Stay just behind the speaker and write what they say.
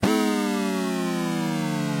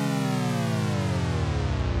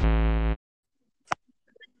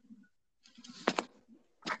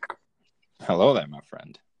Hello there, my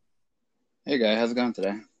friend. Hey guy, how's it going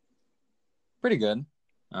today? Pretty good.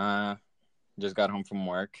 Uh, just got home from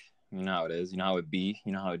work. You know how it is. You know how it be.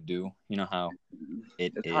 You know how it do. You know how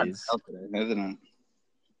it It's hot as is. hell today, isn't it?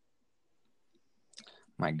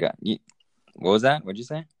 My God. What was that? What'd you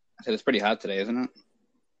say? I said it's pretty hot today, isn't it?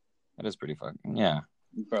 That is pretty fucking, yeah.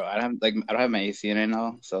 Bro, I don't have my AC in right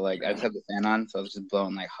now, so I just have the fan on, so it's just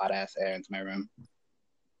blowing hot ass air into my room.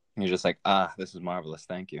 You're just like, this is marvelous.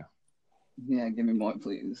 Thank you. Yeah, give me more,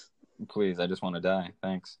 please. Please, I just want to die.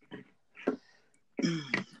 Thanks.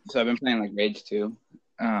 So I've been playing Rage 2,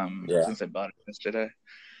 Yeah. since I bought it yesterday,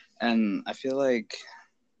 and I feel like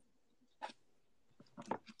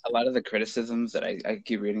a lot of the criticisms that I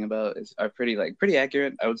keep reading about are pretty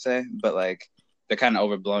accurate, I would say, but they're kind of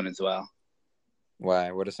overblown as well. Why?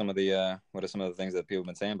 What are some of the things that people have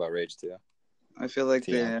been saying about Rage 2? I feel like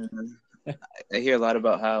I hear a lot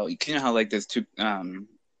about how there's two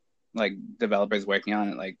developers working on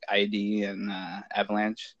it, like ID and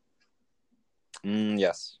Avalanche.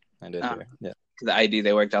 Yes, I did hear. Yeah. The ID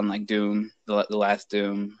they worked on Doom, the last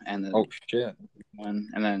Doom, and Oh shit. one,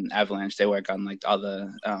 and then Avalanche they work on all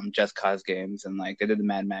the Just Cause games, and they did the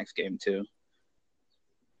Mad Max game too.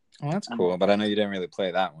 Well, that's cool, but I know you didn't really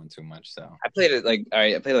play that one too much, so. I played it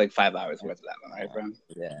I played 5 hours worth of that one, right, bro?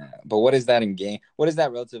 Yeah, but what is that in game? What is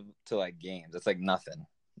that relative to games? It's nothing.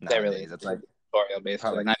 They really, it's tutorial based,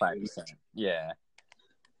 probably 5%. Yeah.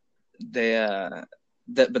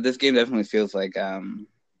 But this game definitely feels like a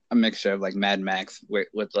mixture of Mad Max with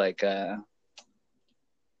I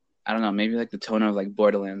don't know, maybe the tone of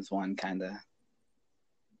Borderlands 1 kind of.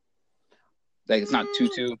 It's not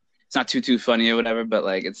too funny or whatever, but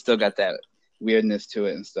it's still got that weirdness to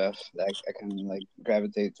it and stuff that I kind of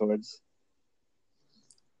gravitate towards.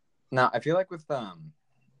 Now, I feel with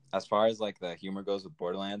as far as the humor goes with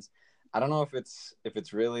Borderlands, I don't know if it's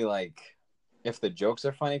really if the jokes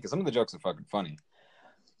are funny, because some of the jokes are fucking funny.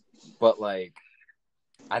 But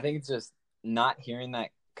I think it's just not hearing that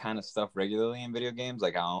kind of stuff regularly in video games.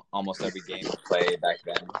 How almost every game you play back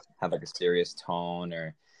then had a serious tone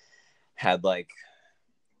or had life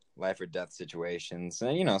or death situations,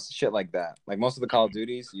 and shit like that. Most of the Call of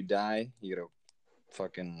Duties, you die, you get a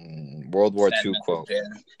fucking World War II quote.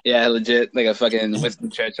 Yeah, legit, a fucking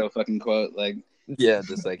Winston Churchill fucking quote. Yeah,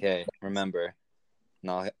 just hey, remember,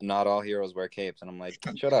 not all heroes wear capes. And I'm like,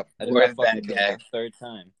 shut up! I just We're got fucking killed the third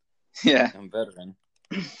time. Yeah, I'm a veteran.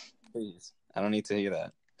 Please, I don't need to hear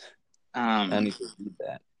that. I don't need to read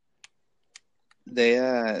that. They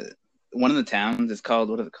one of the towns is called,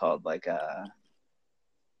 what is it called?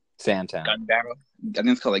 Sandtown. Gun Barrel. I think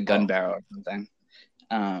it's called Gun Barrel or something.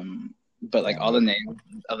 But all the names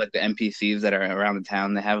of the NPCs that are around the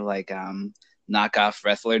town, they have knockoff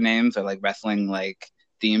wrestler names or wrestling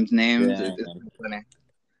themed names. Yeah. It's funny.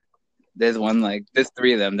 There's one there's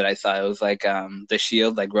 3 of them that I saw. It was the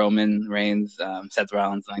Shield, Roman Reigns, Seth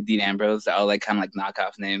Rollins, and Dean Ambrose. They're all kind of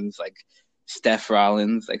knockoff names, Steph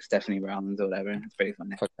Rollins, Stephanie Rollins or whatever. It's pretty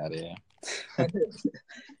funny. Fuck out of here.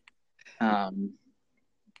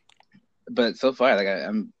 But so far,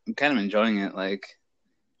 I'm kind of enjoying it.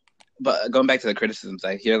 But going back to the criticisms,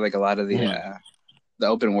 I hear a lot of the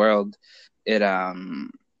open world. It's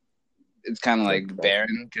kind of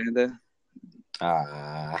barren, kind of.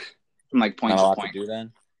 From point to point. To do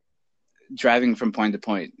then? Driving from point to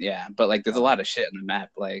point, yeah. But there's a lot of shit on the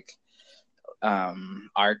map,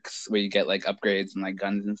 arcs where you get upgrades and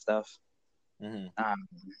guns and stuff.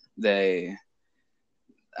 They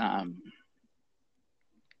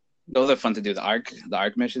those are fun to do. The arc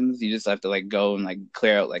missions, you just have to go and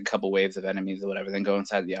clear out a couple waves of enemies or whatever, then go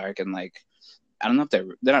inside the arc and I don't know if they're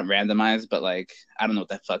not randomized, but I don't know what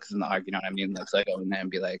the fuck is in the arc, you know what I mean? So I go in there and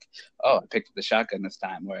be oh, I picked up the shotgun this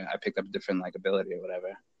time, or I picked up a different ability or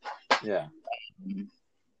whatever. Yeah.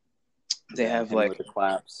 They have with the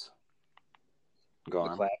claps. Go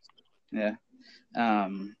on. Claps. Yeah.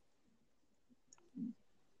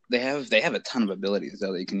 They have a ton of abilities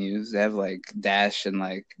though that you can use. They have dash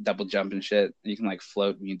and double jump and shit. You can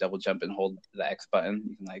float when you double jump and hold the X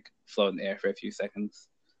button. You can float in the air for a few seconds.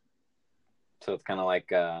 So it's kind of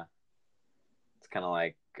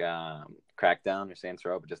Crackdown or Saints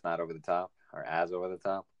Row, but just not over the top, or as over the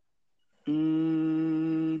top.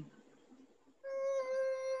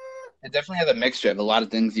 It definitely has a mixture of a lot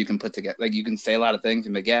of things you can put together. You can say a lot of things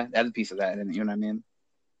and yeah, that's a piece of that, and you know what I mean?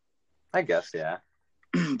 I guess, yeah.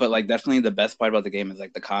 But definitely the best part about the game is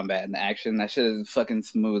the combat and the action. That shit is fucking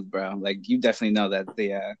smooth, bro. You definitely know that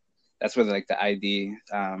that's where the ID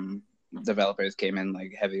developers came in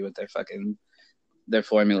heavy with their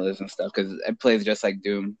formulas and stuff, because it plays just like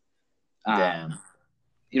Doom. Damn.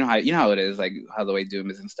 you know how it is, like how the way Doom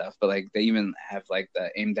is and stuff. But like they even have like the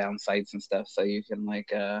aim down sights and stuff, so you can like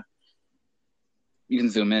you can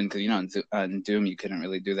zoom in because on Doom you couldn't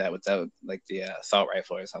really do that without like the assault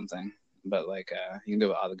rifle or something. But like you can do it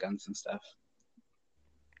with all the guns and stuff.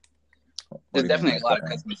 What There's do you mean, definitely a lot of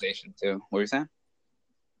like, customization too. What were you saying?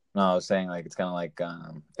 no, I was saying like it's kind of like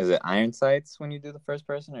is it iron sights when you do the first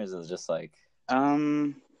person, or is it just like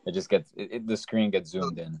it just gets the screen gets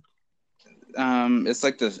zoomed in? It's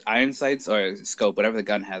like the iron sights or scope, whatever the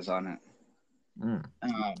gun has on it. Mm,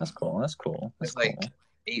 that's Um, cool. That's cool. That's there's cool. like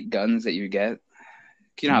 8 guns that you get.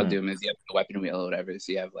 You know how Mm. Doom is. You have the weapon wheel or whatever,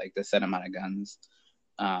 so you have like the set amount of guns.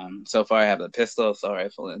 So far I have the pistol, assault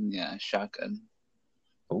rifle, and yeah, shotgun.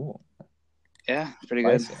 Ooh, Yeah, pretty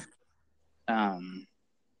good. spicy.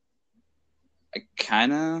 I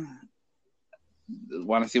kind of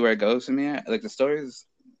want to see where it goes from here. Like the story's,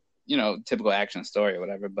 typical action story or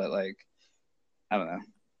whatever, but like I don't know.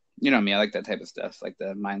 You know me, I like that type of stuff, like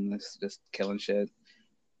the mindless, just killing shit.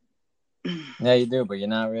 Yeah, you do, but you're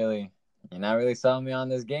not really selling me on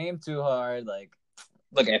this game too hard. Like,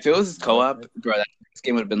 Look, if it was what? co-op, bro, this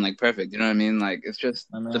game would have been like perfect. You know what I mean? Like it's just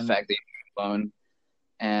I the mean, fact that you're alone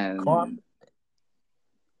co-op. and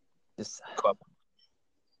Just, co-op.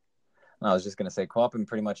 no, I was just gonna say co-op in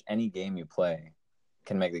pretty much any game you play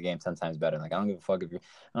can make the game 10 times better. Like, I don't give a fuck I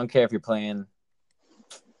don't care if you're playing.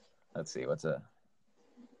 Let's see, what's a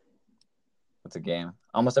game?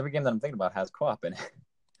 Almost every game that I'm thinking about has co-op in it.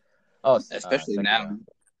 Oh, Especially now.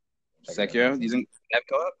 Sekiro. Sekiro, you think that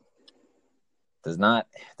co-op?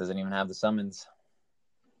 Doesn't even have the summons.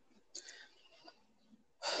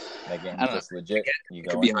 That I game's don't know. just legit. You It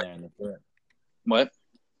could go be in hard. there and you do it. What?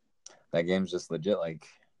 That game's just legit. Like,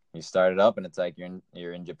 you start it up and it's like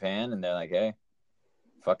you're in Japan and they're like, hey,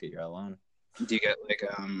 fuck it, you're alone. Do you get like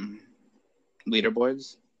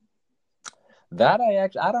leaderboards? That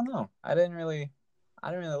I don't know. I didn't really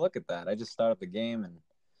look at that. I just start up the game and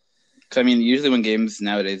Cause I mean, usually when games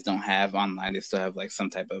nowadays don't have online, they still have like some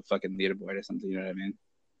type of fucking leaderboard or something. You know what I mean?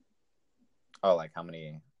 oh, like how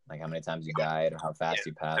many times you died or how fast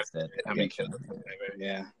you passed it. How many kills? Whatever.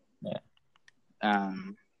 Yeah. Yeah.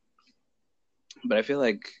 But I feel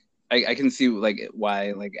like I can see like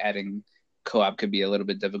why like adding co-op could be a little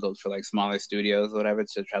bit difficult for like smaller studios or whatever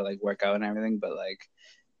to try to like work out and everything. But like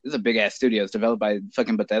this is a big ass studio. It's developed by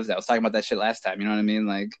fucking Bethesda. I was talking about that shit last time. You know what I mean?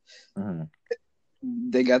 Like Mm-hmm.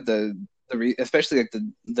 they got especially like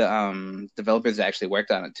the developers that actually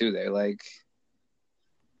worked on it too.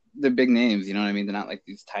 They're big names. You know what I mean? They're not like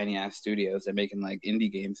these tiny ass studios. They're making like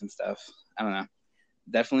indie games and stuff. I don't know.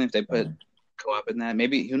 Definitely if they put co-op in that,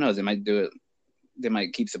 maybe who knows? They might do it. They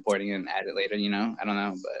might keep supporting it and add it later. I don't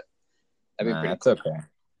know, but that'd be pretty That's cool. okay.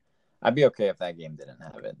 I'd be okay if that game didn't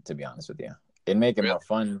have it, to be honest with you. It'd make it Really? more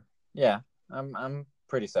fun. Yeah, I'm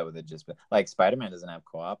pretty set with it. Just like Spider-Man doesn't have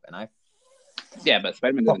co-op, and Yeah, but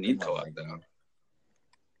Spider-Man doesn't fucking need love co-op that though. game.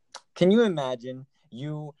 Can you imagine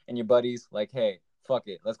you and your buddies like, hey, fuck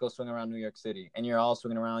it, let's go swing around New York City, and you're all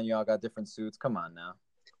swinging around, you all got different suits. Come on now.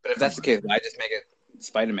 But if that's the case, why just make it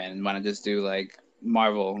Spider-Man and why not just do like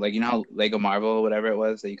Marvel? Like you know how Lego Marvel or whatever it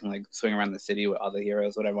was that you can like swing around the city with all the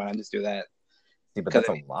heroes, whatever. Why not just do that? See, but that's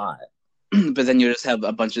a lot. But then you just have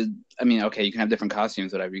a bunch of. I mean, okay, you can have different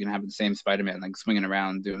costumes, whatever. You can have the same Spider-Man like swinging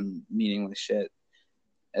around doing meaningless shit.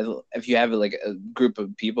 If you have like a group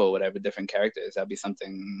of people, whatever, different characters, that'd be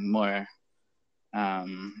something more. I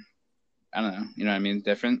don't know. You know what I mean?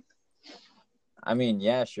 Different. I mean,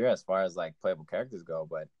 yeah, sure, as far as like playable characters go,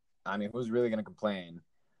 but I mean, who's really gonna complain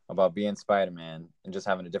about being Spider-Man and just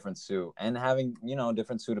having a different suit and having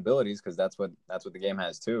different suit abilities because that's what the game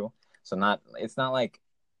has too. So it's not like.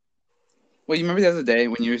 Well, you remember the other day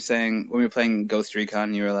when you were saying when we were playing Ghost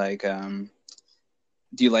Recon, you were like,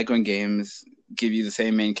 "Do you like when games give you the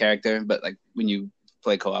same main character, but like when you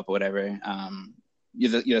play co-op or whatever,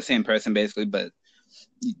 you're the same person basically, but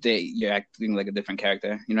you're acting like a different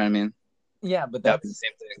character." You know what I mean? Yeah, but That would be the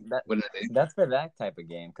same thing, wouldn't it be? that's for that type of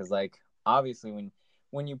game because like obviously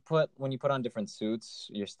when you put on different suits,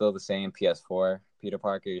 you're still the same PS4 Peter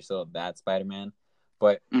Parker, you're still that Spider-Man.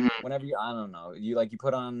 But whenever I don't know, you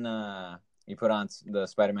put on the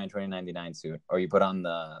Spider-Man 2099 suit, or you put on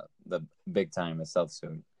the big time stealth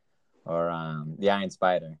suit, or the Iron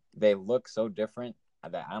Spider. They look so different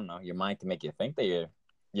that I don't know, your mind can make you think that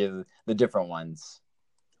you're the different ones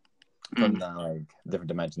from the like different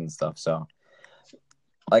dimensions and stuff. So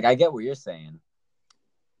like I get what you're saying,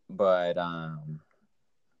 but I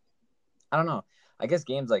don't know. I guess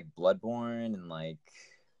games like Bloodborne and like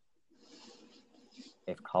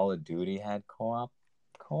if Call of Duty had co-op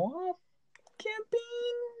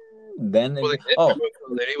campaign, then Well,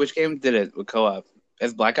 which game did it with co-op?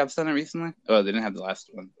 Has Black Ops done it recently? Oh, they didn't have the last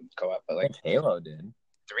one co-op, but I like think Halo did.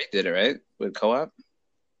 3 did it, right? With co-op?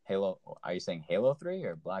 Halo. Are you saying Halo 3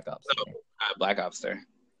 or Black Ops 3? Black Ops 3.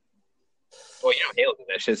 Well, Halo did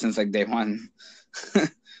that shit since like day one.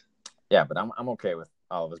 Yeah, but I'm okay with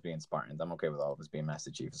all of us being Spartans. I'm okay with all of us being Master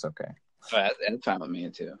Chief. It's okay. That's fine with me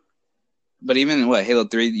too. But even Halo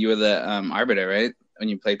 3, you were the Arbiter, right? When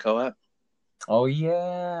you played co-op? Oh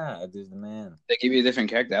yeah, there's the man. They give you a different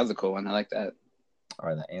character. That was a cool one. I like that.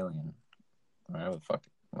 Or the alien. Whatever the fuck.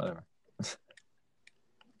 Whatever.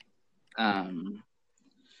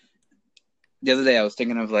 The other day I was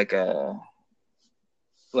thinking of like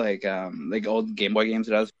old Game Boy games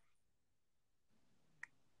that I was.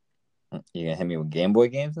 You gonna hit me with Game Boy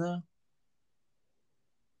games now?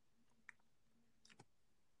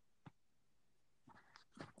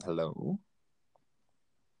 Hello?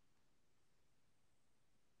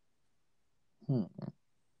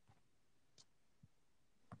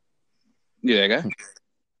 You there, guy?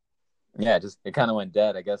 Yeah, it kind of went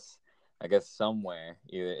dead. I guess somewhere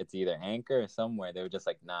it's either Anchor or somewhere they were just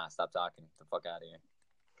like, nah, stop talking, get the fuck out of here.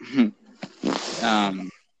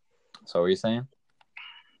 So what were you saying?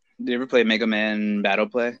 Did you ever play Mega Man Battle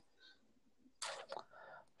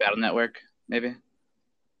Network? Maybe.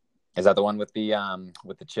 Is that the one with the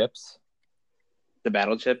chips? The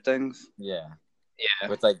battle chip things? Yeah.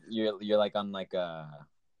 Yeah. It's like you're like on like a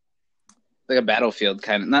battlefield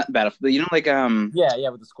kind of, not battlefield, but like yeah,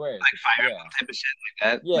 with the squares, like fire type of shit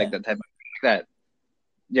like that. Yeah. Like that type of like that.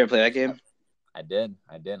 You ever play that game? I did.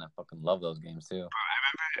 I fucking love those games too. I remember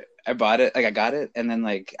I bought it, like I got it, and then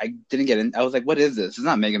like I didn't get in. I was like, what is this? It's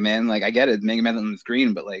not Mega Man. Like I get it, Mega Man on the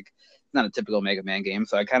screen, but like it's not a typical Mega Man game.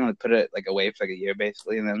 So I kind of put it like away for like a year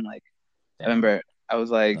basically, and then like I remember I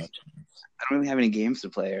was like, I don't really have any games to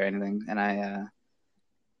play or anything, and I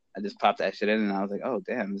just popped that shit in, and I was like, oh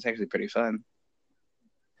damn, it's actually pretty fun.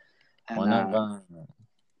 And, one of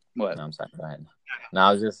what? No, I'm sorry. Go ahead. No,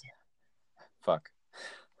 I was just fuck.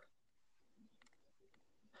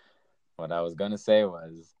 What I was gonna say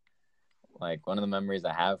was, like, one of the memories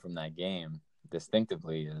I have from that game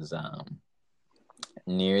distinctively is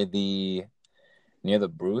near the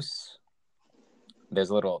Bruce. There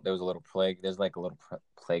was a little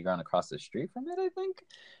playground across the street from it, I think,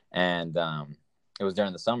 and it was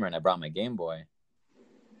during the summer, and I brought my Game Boy.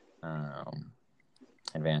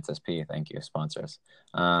 Advance SP, thank you, sponsor us.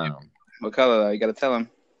 What color? You gotta tell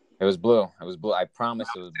him. It was blue. I promise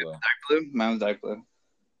it was blue. Dark blue? Mine was dark blue.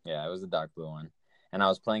 Yeah, it was the dark blue one. And I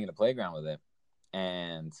was playing in the playground with it.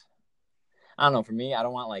 And I don't know, for me, I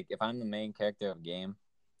don't want, like, if I'm the main character of a game,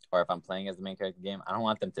 or if I'm playing as the main character of the game, I don't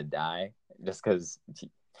want them to die just because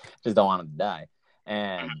just don't want them to die.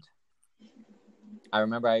 And I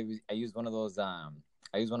remember I used one of those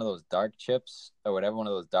dark chips or whatever, one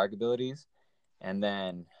of those dark abilities, and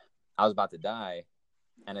then I was about to die,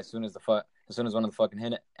 and as soon as one of the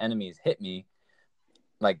fucking enemies hit me,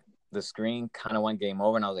 like, the screen kind of went game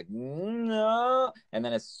over, and I was like, no. And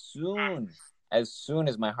then as soon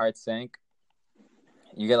as my heart sank,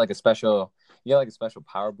 you get like a special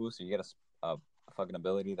power boost. So you get a fucking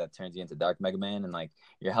ability that turns you into Dark Mega Man, and like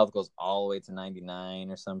your health goes all the way to 99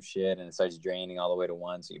 or some shit, and it starts draining all the way to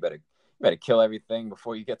 1. So you better kill everything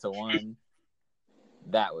before you get to 1.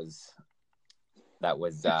 That was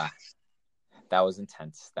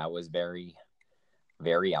intense. That was very,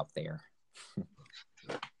 very out there.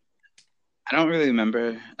 I don't really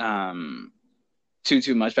remember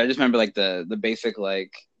too much, but I just remember like the basic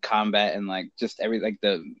like combat and like just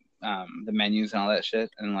the menus and all that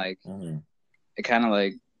shit, and like it kind of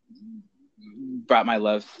like brought my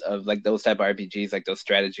love of like those type of RPGs, like those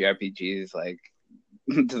strategy RPGs, like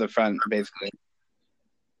to the front basically,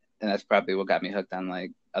 and that's probably what got me hooked on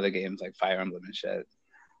like other games like Fire Emblem and shit.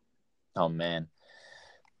 Oh man,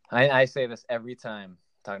 I say this every time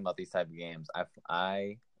talking about these type of games.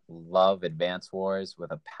 I love Advance Wars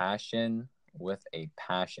with a passion.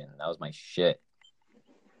 That was my shit.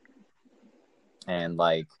 And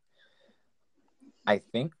like, I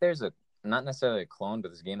think there's not necessarily a clone, but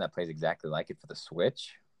there's a game that plays exactly like it for the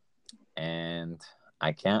Switch, and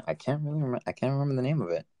I can't remember the name of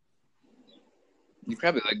it. You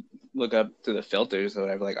probably like look up through the filters or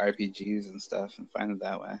whatever, like RPGs and stuff, and find it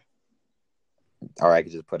that way. Or I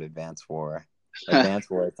could just put Advance War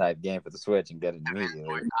type game for the Switch and get it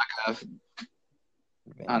immediately.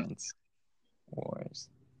 Advance Wars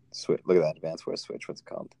Switch. Look at that, Advance Wars Switch. What's it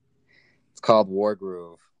called? It's called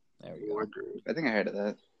Wargroove. There we go. Wargroove. I think I heard of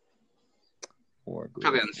that. Wargroove.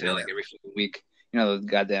 Probably on sale like every week. You know, those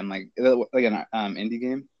goddamn like an indie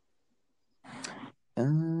game.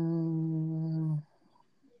 Well,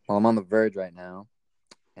 I'm on the verge right now,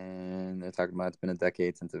 and and they're talking about it's been a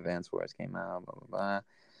decade since Advance Wars came out. Blah blah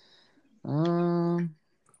blah.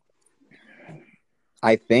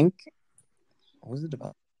 I think what was it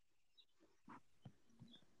about?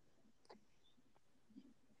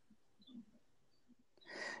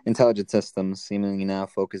 Intelligent Systems seemingly now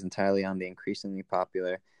focus entirely on the increasingly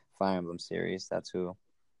popular Fire Emblem series. That's who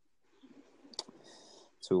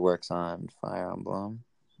works on Fire Emblem.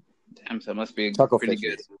 Damn, so it must be Chuckle pretty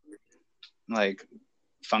Fishes. good. Like,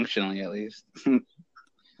 functionally, at least.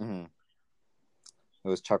 Mm-hmm. It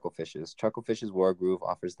was Chucklefishes. Chucklefishes War Groove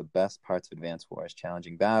offers the best parts of Advance Wars: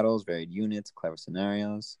 challenging battles, varied units, clever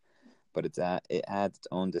scenarios. But it adds its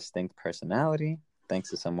own distinct personality, thanks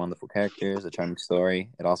to some wonderful characters, a charming story.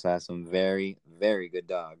 It also has some very, very good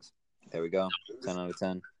dogs. There we go. 10 out of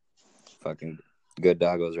 10. Fucking good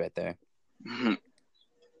doggos right there. Mhm.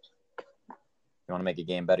 You want to make a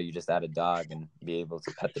game better, you just add a dog and be able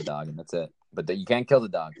to pet the dog, and that's it. But you can't kill the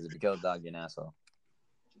dog, because if you kill the dog, you're an asshole.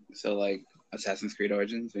 So, like, Assassin's Creed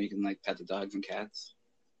Origins, where you can, like, pet the dogs and cats?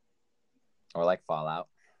 Or like Fallout.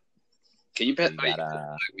 Can you pet You gotta...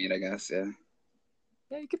 dog meat, I guess, yeah.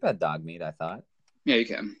 Yeah, you can pet dog meat, I thought. Yeah, you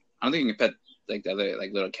can. I don't think you can pet, like, the other,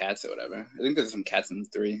 like, little cats or whatever. I think there's some cats in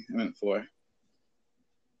 3. I meant 4.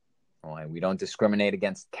 Well, we don't discriminate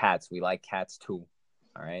against cats. We like cats, too.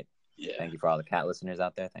 All right? Yeah. Thank you for all the cat listeners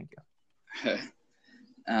out there. Thank you.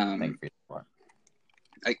 Thank you for your support.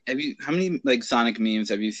 How many like Sonic memes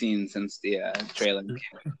have you seen since the trailer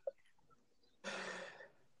came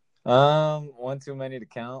out? One too many to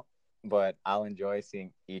count, but I'll enjoy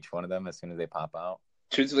seeing each one of them as soon as they pop out.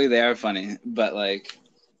 Truthfully, they are funny, but like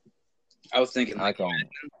I was thinking, like,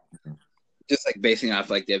 just like basing off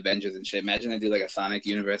like the Avengers and shit. Imagine they do like a Sonic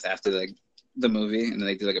universe after like the movie, and then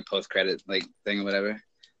they do like a post credit like thing or whatever.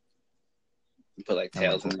 And put like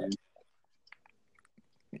Tails in there.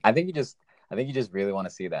 I think you just really want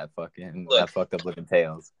to see that fucked up looking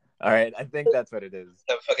Tails. All right, I think that's what it is.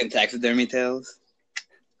 The fucking taxidermy Tails.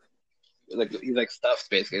 Like he's like stuffed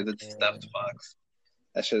basically. It's a stuffed fox.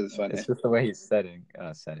 That shit is funny. It's just the way he's sitting.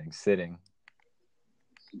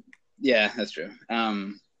 Yeah, that's true.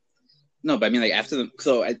 No, but I mean like after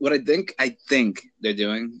what I think they're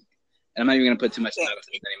doing, and I'm not even gonna put too much time into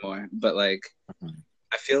it anymore. But like,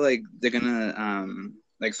 I feel like they're gonna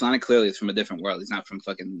like Sonic clearly is from a different world. He's not from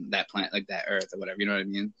fucking that planet, like that Earth or whatever. You know what I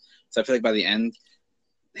mean? So I feel like by the end,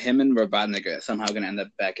 him and Robotnik are somehow gonna end up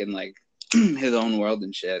back in like his own world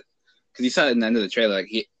and shit. Because you saw it in the end of the trailer,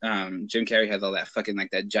 like Jim Carrey has all that fucking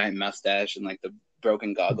like that giant mustache and like the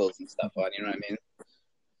broken goggles and stuff on. You know what I mean?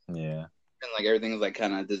 Yeah. And like everything is like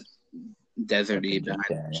kind of just deserty behind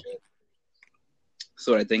him.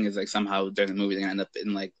 So what I think is like somehow during the movie they're gonna end up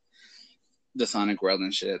in like the Sonic world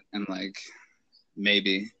and shit, and like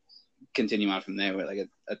maybe continue on from there with like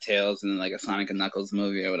a Tails and then like a Sonic and Knuckles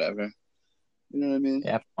movie or whatever. You know what I mean?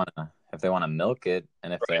 Yeah, if they want to milk it,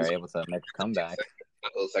 and if they're able to make a comeback.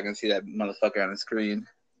 Knuckles, I can see that motherfucker on the screen.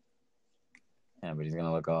 Yeah, but he's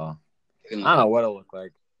gonna look all. I don't know what it'll look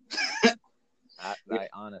like. I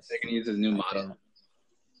honestly. They're gonna use his new model.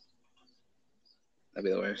 That'd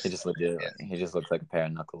be the worst. He just looks like a pair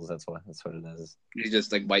of knuckles. That's what it is. He's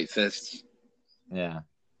just like white fists. Yeah,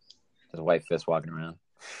 just white fists walking around.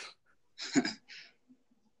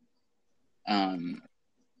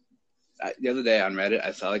 The other day on Reddit,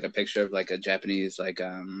 I saw like a picture of like a Japanese like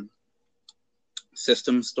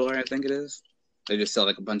system store. I think it is. They just sell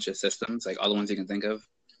like a bunch of systems, like all the ones you can think of.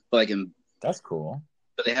 But like that's cool.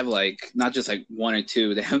 But they have like not just like one or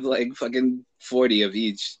two. They have like fucking 40 of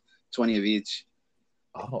each, 20 of each.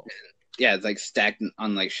 Oh. Yeah, it's like stacked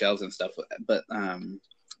on like shelves and stuff. But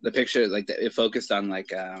the picture like it focused on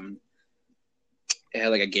like it had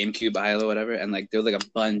like a GameCube aisle or whatever, and like there was like a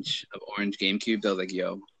bunch of orange GameCubes. I was like,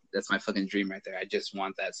 yo, that's my fucking dream right there. I just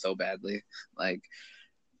want that so badly. Like,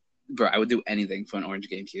 bro, I would do anything for an orange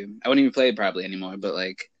GameCube. I wouldn't even play it probably anymore, but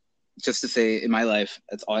like just to say in my life,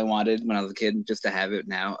 that's all I wanted when I was a kid, just to have it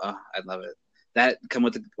now. Oh, I'd love it. That come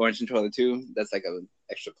with the orange controller too. That's like an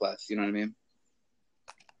extra plus. You know what I mean?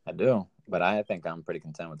 I do, but I think I'm pretty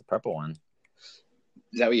content with the purple one.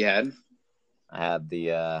 Is that what you had? I had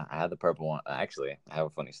the purple one. Actually, I have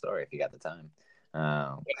a funny story if you got the time.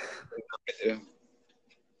 I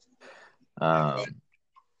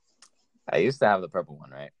used to have the purple one,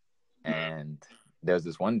 right? And there was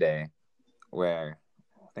this one day where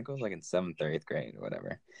I think it was like in 7th or 8th grade or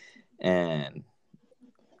whatever. And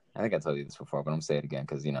I think I told you this before, but I'm gonna say it again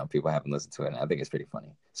because people haven't listened to it, and I think it's pretty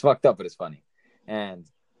funny. It's fucked up, but it's funny. And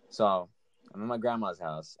so I'm at my grandma's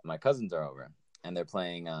house, and my cousins are over, and they're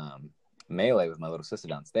playing Melee with my little sister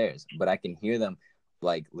downstairs. But I can hear them,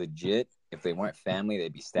 like, legit. If they weren't family,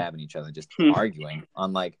 they'd be stabbing each other, just arguing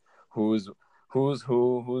on like who's who's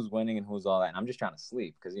winning, and who's all that. And I'm just trying to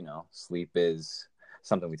sleep because sleep is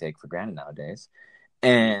something we take for granted nowadays.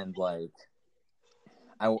 And like,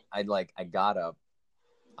 I got up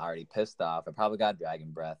already pissed off. I probably got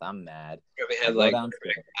dragon breath. I'm mad. Probably I had go like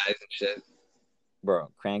downstairs. eyes and shit.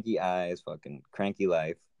 Bro, cranky eyes, fucking cranky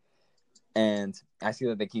life. And I see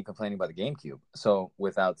that they keep complaining about the GameCube. So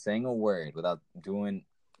without saying a word, without doing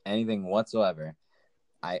anything whatsoever,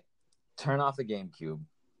 I turn off the GameCube,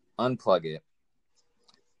 unplug it,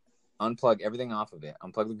 unplug everything off of it,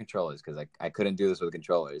 unplug the controllers because I couldn't do this with the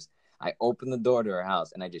controllers. I opened the door to her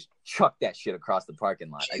house and I just chucked that shit across the parking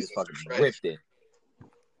lot. I just fucking ripped it.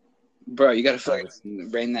 Bro, you gotta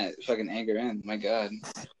fucking rein that fucking anger in. My God.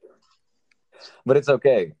 But it's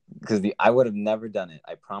okay because I would have never done it.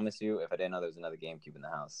 I promise you, if I didn't know there was another GameCube in the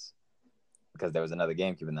house, because there was another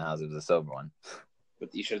GameCube in the house. It was a silver one.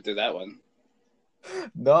 But you should have threw that one.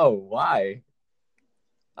 No, why?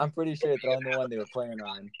 I'm pretty sure throwing the one they were playing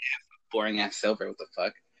on. Boring ass silver. What the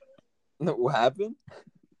fuck? What happened?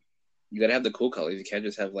 You gotta have the cool colors. You can't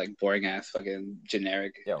just have like boring ass fucking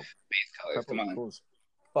generic base colors. Come on. Cool.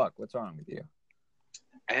 Fuck, what's wrong with you?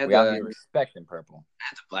 We out here respecting purple. I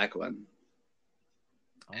had the black one.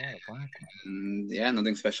 Oh, the black one. Yeah,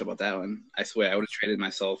 nothing special about that one. I swear, I would have traded my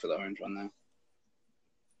soul for the orange one though.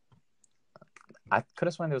 I could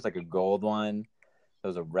have sworn there was like a gold one. There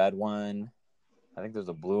was a red one. I think there was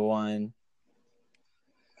a blue one.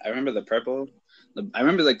 I remember the purple. I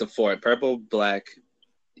remember like the four: purple, black,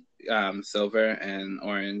 silver, and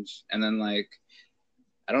orange. And then like,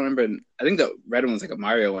 I don't remember. I think the red one was like a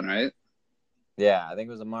Mario one, right? Yeah, I think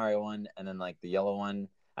it was a Mario one, and then like the yellow one.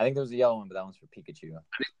 I think there was a yellow one, but that one's for Pikachu. I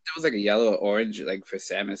think there was like a yellow, orange, like for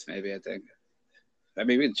Samus, maybe. I think. I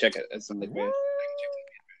mean, we can check it. It's something like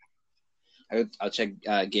I'll check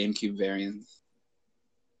GameCube variants.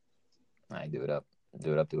 All right, do it up.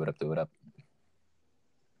 Do it up.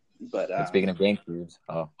 But speaking of GameCubes,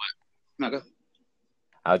 no, go.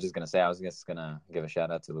 I was just gonna give a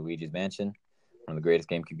shout out to Luigi's Mansion, one of the greatest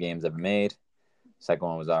GameCube games ever made. Second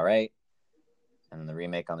one was all right, and then the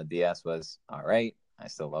remake on the DS was all right. I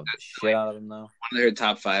still love the shit out of them though. One of their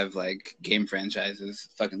top 5 like game franchises,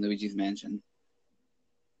 fucking Luigi's Mansion.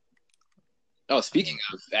 Oh, speaking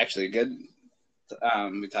of actually good,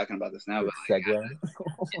 we're talking about this now, but like,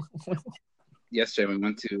 yesterday we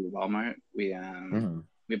went to Walmart. We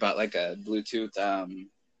bought like a Bluetooth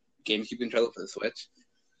GameCube controller for the Switch.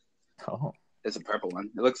 Oh, it's a purple one.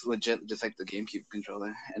 It looks legit, just like the GameCube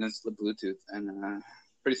controller, and it's the Bluetooth and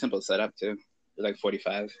pretty simple setup too. It's like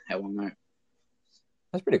 $45 at Walmart.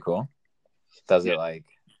 That's pretty cool. Does it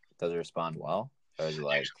respond well, or is it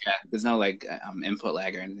like? Yeah, there's no like input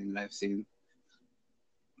lag or anything that I've seen.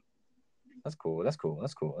 That's cool.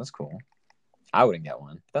 I wouldn't get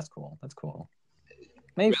one. That's cool.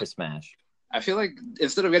 Maybe for Smash. I feel like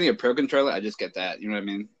instead of getting a Pro controller, I just get that. You know what I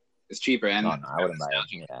mean? It's cheaper and. No, I wouldn't buy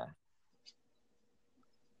it. Yeah.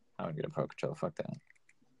 I wouldn't get a Pro controller. Fuck that.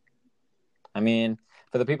 I mean,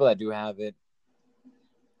 for the people that do have it,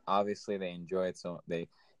 obviously they enjoy it, so they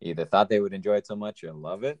either thought they would enjoy it so much or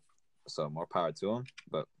love it. So more power to them.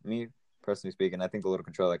 But me, personally speaking, I think the little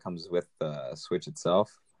controller that comes with the Switch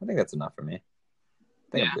itself, I think that's enough for me. I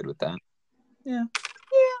think I'm good with that. Yeah.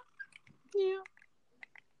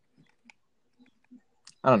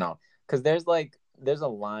 I don't know, because there's a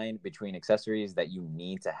line between accessories that you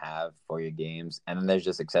need to have for your games, and then there's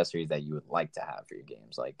just accessories that you would like to have for your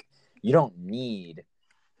games. Like you don't need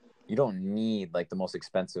like the most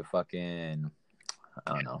expensive fucking,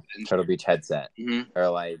 I don't know, Turtle Beach headset. Or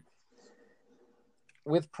like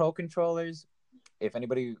with Pro controllers, if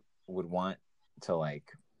anybody would want to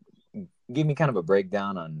like give me kind of a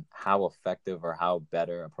breakdown on how effective or how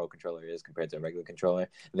better a Pro controller is compared to a regular controller,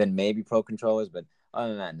 then maybe Pro controllers. But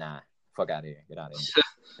other than that, nah, fuck out of here. Get out of here.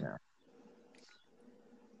 Yeah.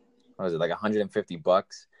 What was it, like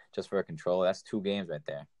 $150 just for a controller? That's 2 games right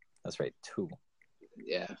there. That's right, 2.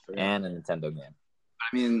 Yeah. And a Nintendo game.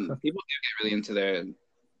 I mean, people do get really into their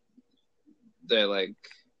like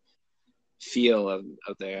feel of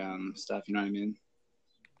their stuff. You know what I mean?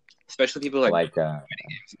 Especially people like games and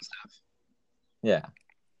stuff. Yeah.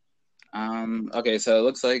 Okay, so it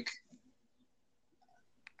looks like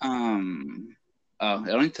it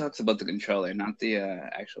only talks about the controller, not the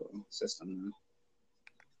actual system.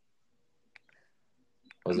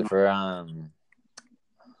 Was it for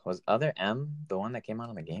was Other M the one that came out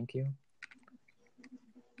on the GameCube?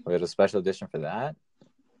 Was it a special edition for that?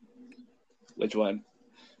 Which one?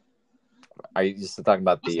 Are you just talking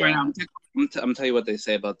about the? I'm gonna tell you what they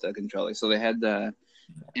say about the controller. So they had the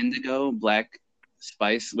Indigo, Black,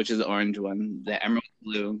 Spice, which is the orange one, the Emerald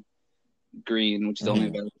Blue, Green, which is only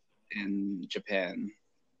available in Japan.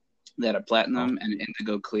 They had a platinum and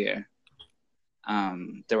indigo clear.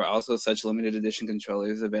 There were also such limited edition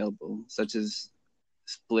controllers available, such as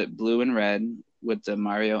split blue and red with the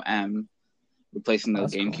Mario M, replacing the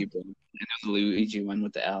GameCube one. And there's a Luigi one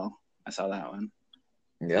with the L. I saw that one.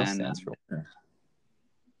 Yeah, stands for winner.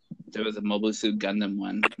 There was a Mobile Suit Gundam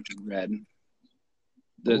one, which was red.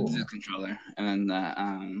 The controller, and then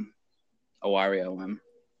the a Wario one.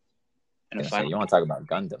 And you want to talk about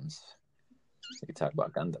Gundams? You can talk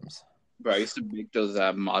about Gundams. Bro, I used to make those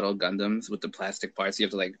model Gundams with the plastic parts. You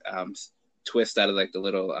have to like twist out of like the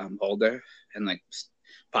little holder and like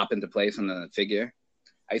pop into place on the figure.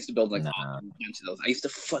 I used to build like a bunch of those. I used to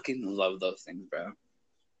fucking love those things, bro.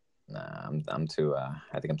 Nah, I'm too.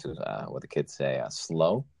 I think I'm too. What the kids say,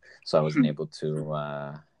 slow. So I wasn't able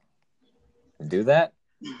to do that.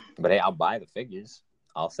 But hey, I'll buy the figures,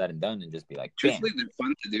 all said and done, and just be like, truthfully, they're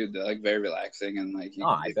fun to do. They're like very relaxing and like.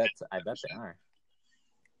 I bet they are.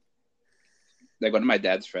 Like one of my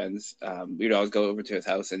dad's friends, we'd always go over to his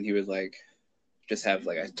house, and he would like just have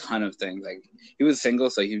like a ton of things. Like he was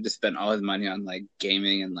single, so he would just spend all his money on like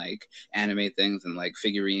gaming and like anime things and like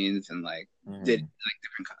figurines and like did like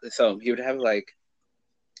different. So he would have like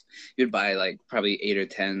he would buy like probably 8 or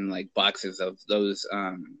 10 like boxes of those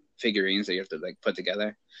figurines that you have to like put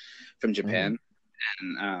together from Japan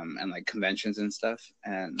and like conventions and stuff.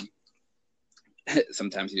 And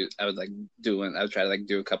sometimes I would try to like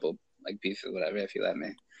do a couple like pieces, whatever, if you let me.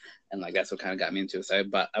 And like that's what kind of got me into it. So I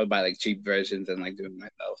would buy like cheap versions and like do it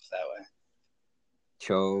myself that way.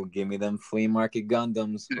 Cho, give me them flea market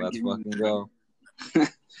Gundams. Let's fucking go.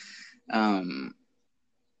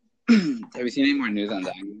 Have you seen any more news on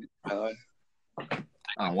Dying Light, by the way?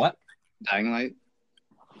 On what? Dying Light.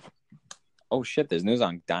 Oh shit! There's news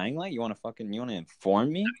on Dying Light. You want to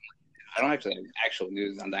inform me? I don't actually have actual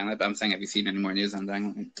news on Dying Light, but I'm saying, have you seen any more news on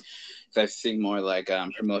Dying Light? Because I've seen more like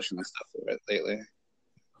promotional stuff for it lately.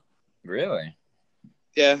 Really?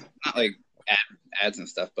 Yeah, not like ads and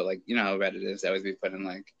stuff, but like, you know how Reddit is. They always be putting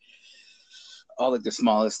like all like the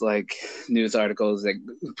smallest like news articles, like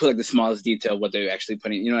put like the smallest detail what they're actually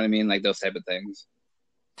putting. You know what I mean? Like those type of things.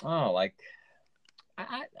 Oh, like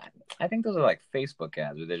I think those are like Facebook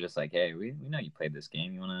ads where they're just like, hey, we know you played this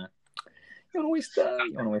game. You wanna waste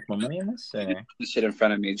more money in this? Or? This shit in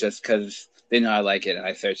front of me just because they know I like it and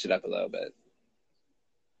I searched it up a little bit.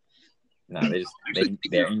 No,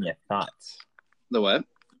 they're in your thoughts. The what?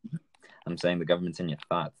 I'm saying the government's in your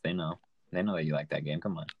thoughts. They know that you like that game.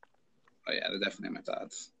 Come on. Oh yeah, they're definitely in my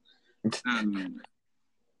thoughts.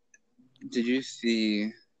 Did you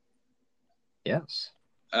see? Yes.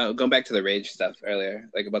 Going back to the rage stuff earlier,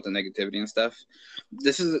 like about the negativity and stuff.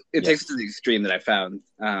 Takes it to the extreme that I found.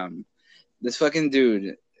 This fucking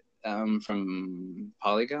dude from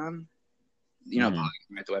Polygon, you know, Polygon,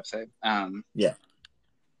 right? The website. Yeah.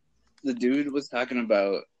 The dude was talking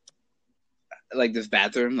about like this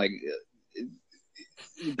bathroom, like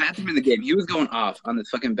bathroom in the game. He was going off on this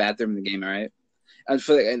fucking bathroom in the game, all right?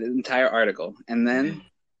 For like, an entire article, and then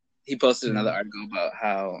he posted another article about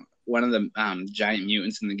how one of the giant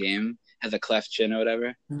mutants in the game has a cleft chin or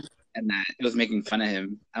whatever, and that it was making fun of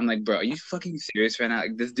him. I'm like, bro, are you fucking serious right now?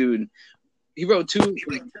 Like this dude, he wrote two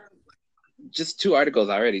articles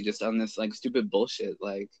already just on this like stupid bullshit.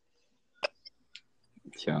 Like,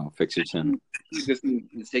 yo, fix your chin.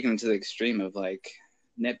 It's taken to the extreme of like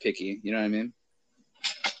nitpicky. You know what I mean?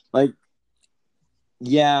 Like,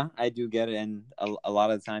 yeah, I do get it, and a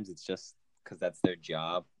lot of times it's just because that's their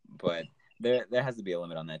job, but. There has to be a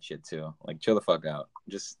limit on that shit too. Like, chill the fuck out.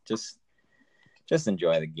 Just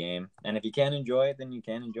enjoy the game. And if you can't enjoy it, then you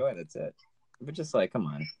can't enjoy it. That's it. But just like, come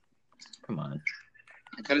on. I kind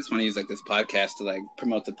of just want to use like this podcast to like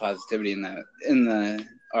promote the positivity in the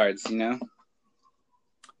arts. You know?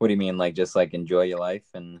 What do you mean? Like, just like enjoy your life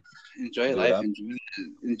and enjoy your life.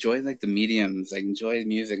 Enjoy like the mediums. Like, enjoy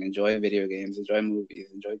music. Enjoy video games. Enjoy movies.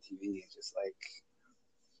 Enjoy TV. Just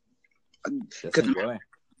enjoy.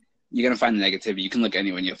 You're gonna find the negativity. You can look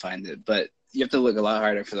anywhere and you'll find it, but you have to look a lot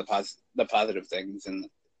harder for the positive things in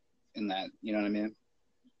that. You know what I mean?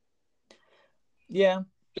 Yeah.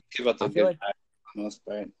 Give up the good for the most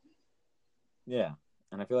part. Yeah,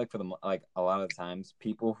 and I feel like for a lot of times,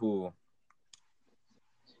 people who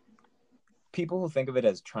think of it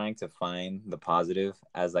as trying to find the positive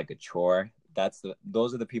as like a chore,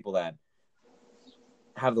 those are the people that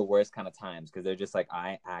have the worst kind of times, because they're just like,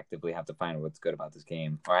 I actively have to find what's good about this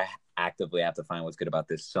game, or I actively have to find what's good about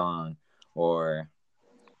this song, or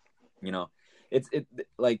it's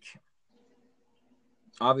like,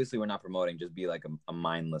 obviously we're not promoting just be like a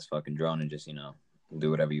mindless fucking drone and just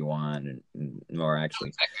do whatever you want, or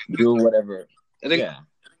actually do whatever. I think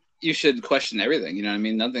you should question everything. You know what I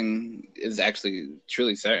mean? Nothing is actually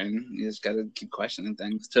truly certain. You just gotta keep questioning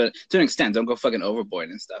things to an extent. Don't go fucking overboard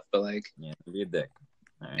and stuff. But like, Yeah, don't be a dick.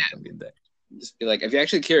 All right, don't be a dick. just be like, if you're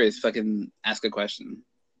actually curious, fucking ask a question.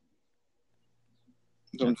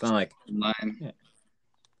 Yeah, Don't it's not like line. yeah.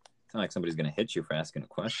 It's not like somebody's gonna hit you for asking a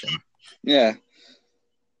question. Yeah.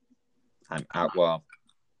 I'm out. Well,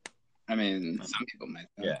 I mean, some people might.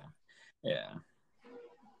 Yeah.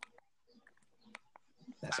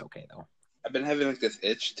 That's okay though. I've been having like this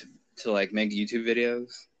itch to like make YouTube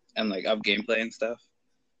videos and like up gameplay and stuff.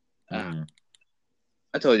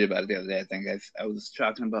 I told you about it the other day. I think I was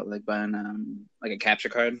talking about like buying like a capture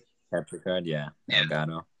card. Capture card, yeah.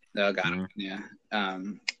 Elgato. Elgato, yeah.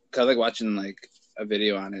 Cause I like watching like a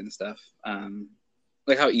video on it and stuff.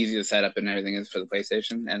 Like how easy the setup and everything is for the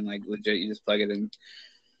PlayStation, and like legit, you just plug it in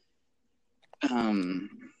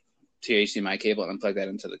to your HDMI cable and plug that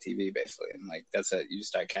into the TV basically, and like that's it. You just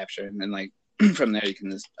start capturing, and like from there you can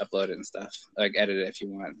just upload it and stuff. Like edit it if you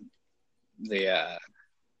want the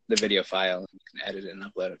video file. You can edit it and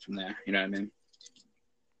upload it from there. You know what I mean?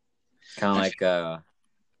 Kind of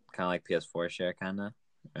like PS4 share, kind of,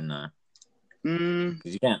 or not?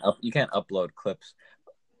 Because you can't upload clips.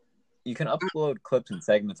 You can upload clips and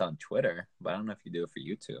segments on Twitter, but I don't know if you do it for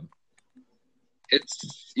YouTube.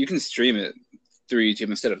 You can stream it through YouTube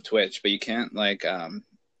instead of Twitch, but you can't like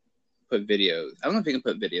put videos. I don't know if you can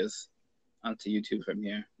put videos onto YouTube from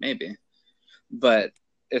here, maybe, but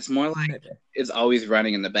it's more like it's always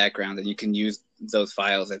running in the background, and you can use those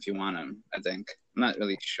files if you want them. I think I'm not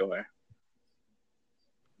really sure.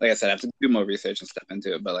 Like I said, I have to do more research and stuff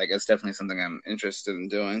into it, but like it's definitely something I'm interested in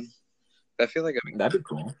doing. I feel like that'd be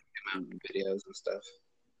cool. Videos and stuff.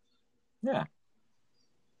 Yeah.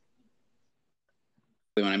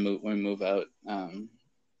 When we move out,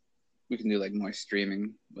 we can do like more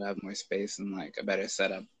streaming. We'll have more space and like a better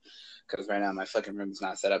setup. Because right now my fucking room is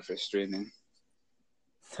not set up for streaming.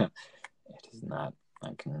 It is not.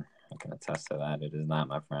 I can attest to that. It is not,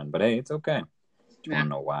 my friend. But hey, it's okay. Do you want to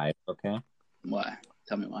know why it's okay? Why?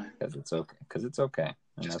 Tell me why. Because it's okay. Because it's okay,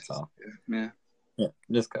 and just that's all. Yeah. Yeah,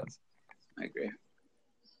 just because. I agree.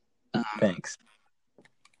 Thanks.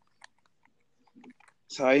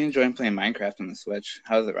 So how are you enjoying playing Minecraft on the Switch?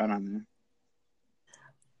 How does it run on there?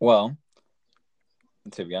 Well,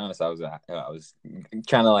 to be honest, I was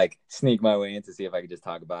trying to like sneak my way in to see if I could just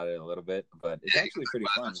talk about it a little bit, but it's actually pretty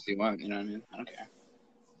fun. You want, you know what I mean? I don't care.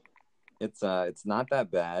 It's not that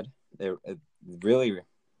bad. It really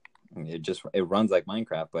it runs like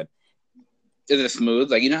Minecraft, but is it smooth?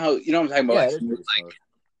 Like you know what I'm talking about? Yeah, like, smooth.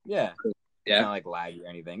 Yeah. Yeah. It's not like laggy or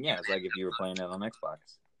anything. Yeah, it's like if you were playing it on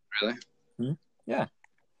Xbox. Really? Yeah.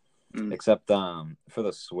 Except for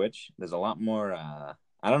the Switch, there's a lot more. I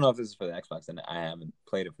don't know if this is for the Xbox, and I haven't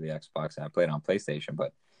played it for the Xbox. I played it on PlayStation,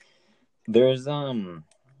 but there's a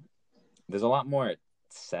lot more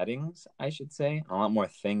settings, I should say, a lot more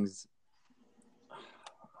things.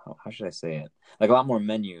 How should I say it? Like a lot more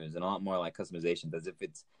menus and a lot more like customizations, as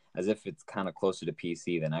if it's kind of closer to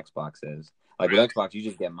PC than Xbox is. Like with Xbox, you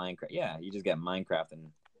just get Minecraft. Yeah, you just get Minecraft,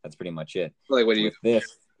 and that's pretty much it. Like what do you? This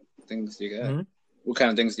things do you get? What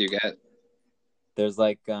kind of things do you get? There's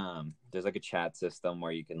like a chat system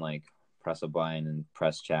where you can like press a button and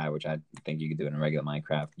press chat, which I think you can do it in regular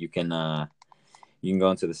Minecraft. You can go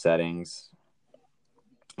into the settings,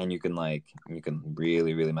 and you can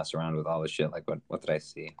really, really mess around with all this shit. Like what did I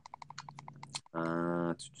see?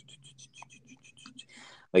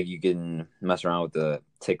 Like you can mess around with the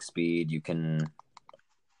tick speed. You can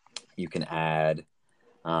add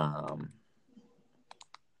what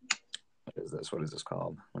is this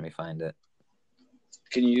called? Let me find it.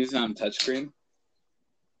 Can you use touchscreen?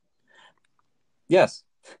 Yes.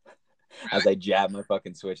 As I jab my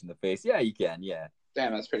fucking Switch in the face. Yeah, you can. Yeah.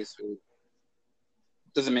 Damn, that's pretty sweet.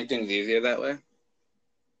 Does it make things easier that way?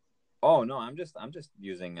 Oh no, I'm just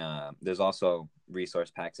using. There's also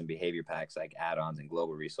resource packs and behavior packs, like add-ons and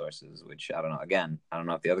global resources, which I don't know. Again, I don't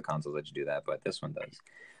know if the other consoles let you do that, but this one does.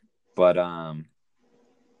 But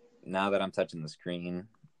now that I'm touching the screen,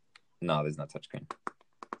 no, there's no touchscreen.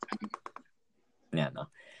 Yeah, no.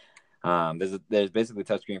 There's basically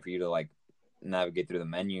touchscreen for you to like navigate through the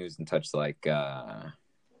menus and touch like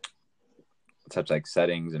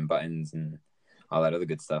settings and buttons and all that other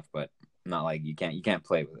good stuff, but not like you can't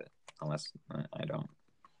play with it unless I don't.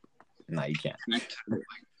 No, you can't.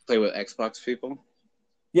 Play with Xbox people?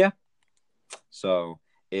 Yeah. So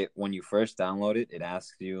when you first download it, it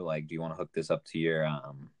asks you like, do you want to hook this up to your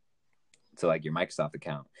to like your Microsoft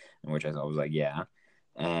account? In which I was like, yeah.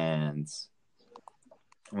 And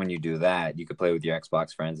when you do that, you can play with your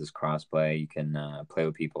Xbox friends as crossplay. You can play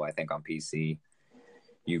with people, I think, on PC.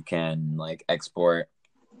 You can like export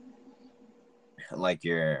like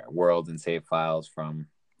your world and save files from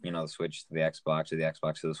the Switch to the Xbox or the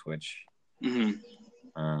Xbox to the Switch.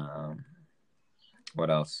 What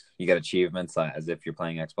else? You get achievements as if you're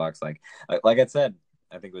playing Xbox. Like I said,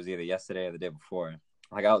 I think it was either yesterday or the day before.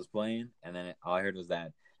 Like I was playing, and then all I heard was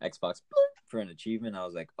that Xbox for an achievement. I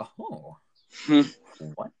was like, oh,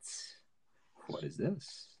 what? What is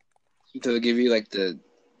this? Does it give you like the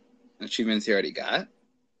achievements you already got?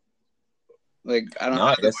 Like I don't know.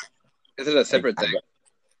 I guess is it a separate thing?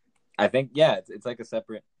 I think it's like a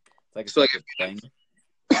separate. It's like a separate thing.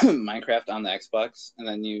 Minecraft on the Xbox, and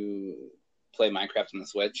then you play Minecraft on the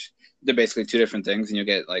Switch. They're basically two different things, and you'll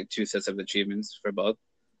get like two sets of achievements for both.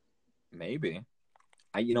 Maybe.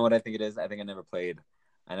 You know what I think it is? I think I never played.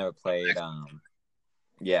 I never played Minecraft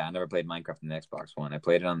on the Xbox One. I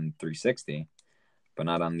played it on 360, but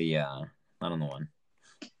not on the one.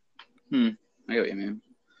 I get what you mean.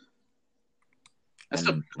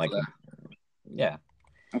 And, like, yeah.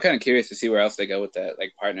 I'm kind of curious to see where else they go with that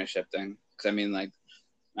like partnership thing. Because I mean, like,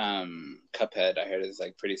 Cuphead, I heard is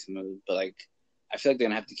like pretty smooth, but like, I feel like they're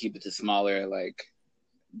gonna have to keep it to smaller like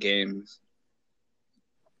games.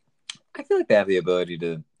 I feel like they have the ability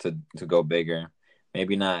to go bigger.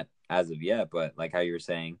 Maybe not as of yet, but like how you were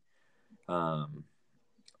saying,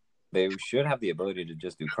 they should have the ability to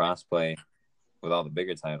just do crossplay with all the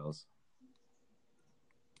bigger titles.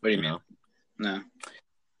 What do you mean? No.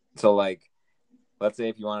 So like, let's say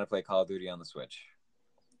if you want to play Call of Duty on the Switch,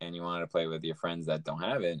 and you want to play with your friends that don't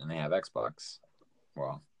have it and they have Xbox,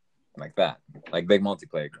 well, like that, like big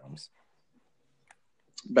multiplayer games.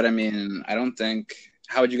 But I mean, I don't think.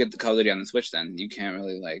 How would you get the Call of Duty on the Switch then? You can't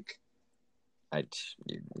really like.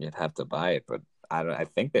 You'd have to buy it, but I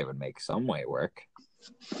think they would make some way work.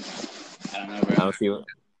 I don't know, bro. I don't see what...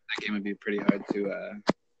 That game would be pretty hard to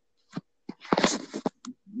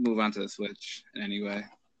move on to the Switch in any way.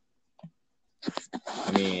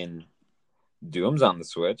 I mean, Doom's on the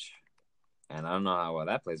Switch, and I don't know how well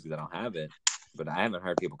that plays because I don't have it, but I haven't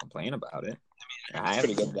heard people complain about it. I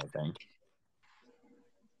haven't good that thing.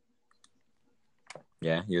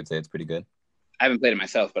 Yeah, you would say it's pretty good. I haven't played it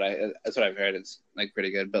myself, but that's what I've heard. It's like pretty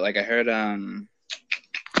good. But like I heard,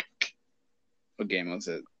 what game was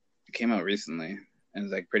it? It came out recently, and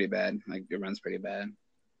it's like pretty bad. Like it runs pretty bad.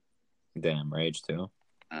 Damn, Rage 2.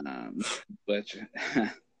 Which I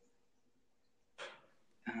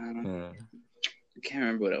can't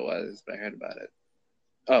remember what it was, but I heard about it.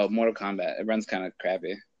 Oh, Mortal Kombat. It runs kind of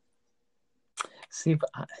crappy. See, but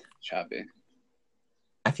choppy.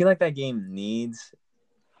 I feel like that game needs,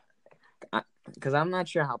 because I'm not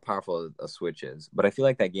sure how powerful a Switch is, but I feel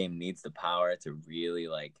like that game needs the power to really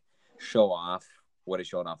like show off what it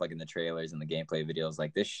showed off like in the trailers and the gameplay videos.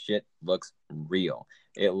 Like this shit looks real.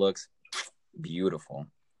 It looks beautiful,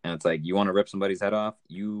 and it's like you want to rip somebody's head off.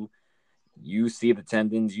 You see the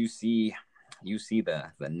tendons. You see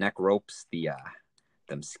the neck ropes.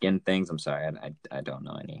 Them skin things. I'm sorry, I don't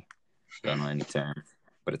know any term,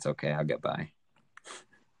 but it's okay. I'll get by.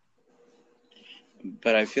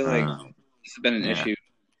 But I feel like it's been an issue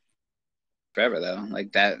forever though,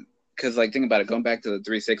 like that, because like think about it, going back to the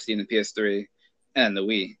 360 and the PS3 and the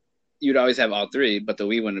Wii, you'd always have all three, but the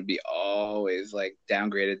Wii one would be always like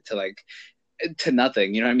downgraded to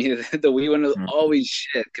nothing. You know what I mean? The Wii one was always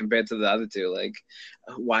shit compared to the other two. Like,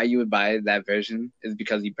 why you would buy that version is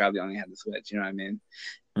because you probably only had the Switch. You know what I mean?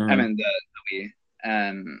 I mean the Wii,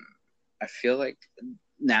 and I feel like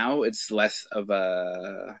now it's less of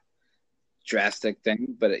a drastic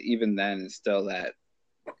thing, but even then, it's still that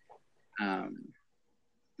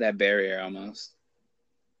barrier almost.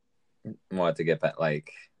 What to get that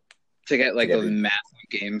like those massive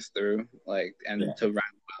games through, like, and to run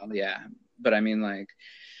well, yeah. But I mean, like,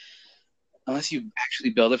 unless you actually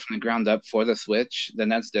build it from the ground up for the Switch, then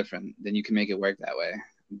that's different. Then you can make it work that way.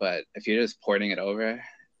 But if you're just porting it over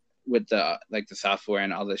with the software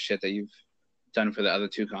and all the shit that you've done for the other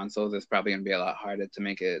two consoles, it's probably gonna be a lot harder to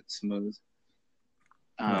make it smooth.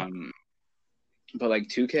 But like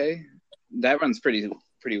 2K, that runs pretty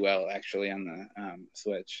well actually on the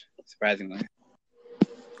Switch, surprisingly.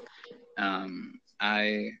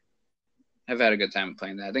 I have had a good time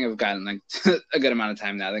playing that. I think I've gotten like a good amount of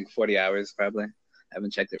time now. I think 40 hours probably. I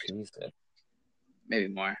haven't checked it recently. Maybe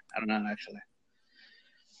more. I don't know actually.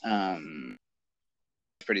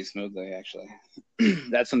 Pretty smoothly actually.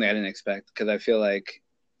 That's something I didn't expect, because I feel like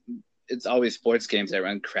it's always sports games that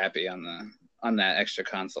run crappy on that extra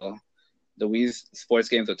console. The Wii's sports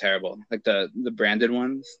games are terrible, like the branded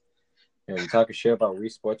ones. Yeah, you talking shit about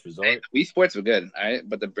Wii Sports Resort? Wii Sports were good, all right,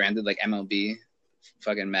 but the branded like MLB,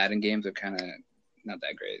 fucking Madden games are kind of not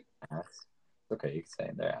that great. Okay, you can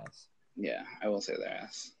say their ass. Yeah, I will say their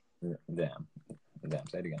ass. Damn,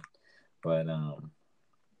 say it again. But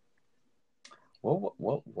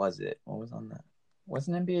what was it? What was on that? Was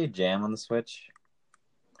an NBA Jam on the Switch?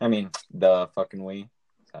 I mean, the fucking Wii.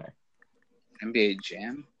 Sorry. NBA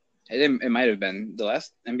Jam? It might have been. The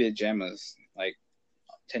last NBA Jam was like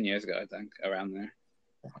 10 years ago, I think, around there.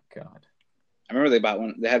 Oh my god. I remember they bought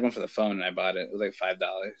one. They had one for the phone, and I bought it. It was like $5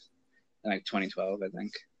 in like 2012, I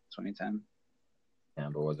think, 2010. Yeah,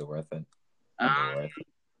 but was it worth it?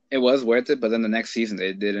 It was worth it, but then the next season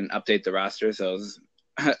they didn't update the roster, so it was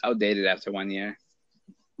outdated after 1 year.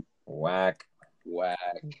 Whack. But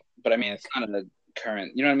I mean, it's not a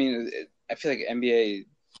current. You know what I mean? I feel like NBA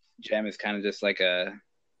Jam is kind of just like a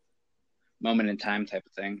moment in time type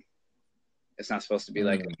of thing. It's not supposed to be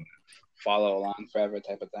like a follow along forever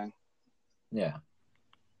type of thing. Yeah.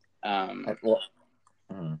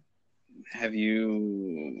 Have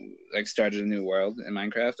you like started a new world in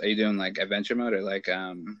Minecraft? Are you doing like adventure mode or like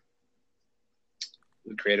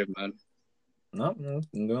creative mode? No,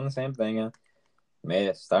 I'm doing the same thing.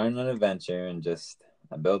 Starting an adventure and just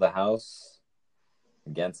I build a house,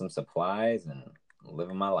 get some supplies, and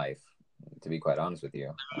living my life. To be quite honest with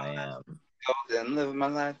you, I am living my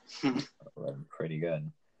life. living pretty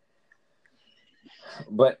good.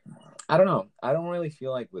 But I don't know. I don't really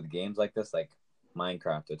feel like with games like this, like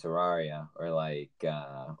Minecraft or Terraria or like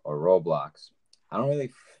or Roblox, I don't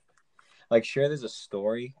really like. Sure, there's a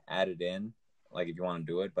story added in, like if you want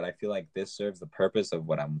to do it, but I feel like this serves the purpose of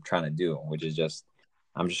what I'm trying to do, which is just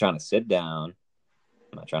I'm just trying to sit down.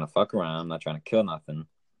 I'm not trying to fuck around. I'm not trying to kill nothing.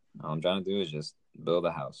 All I'm trying to do is just build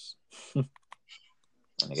a house. And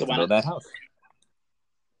I get to build that house.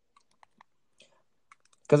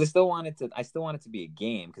 Because I still want it to be a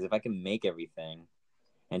game. Because if I can make everything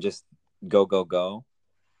and just go,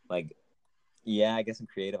 like, yeah, I guess in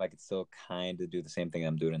creative I could still kind of do the same thing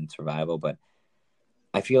I'm doing in survival. But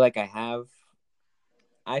I feel like I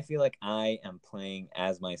am playing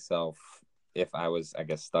as myself. If I was, I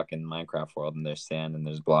guess, stuck in Minecraft world and there's sand and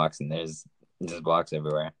there's blocks and there's just blocks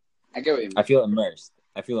everywhere. I get what you mean. I feel immersed.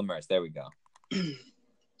 There we go.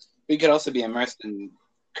 We could also be immersed in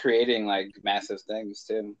creating like massive things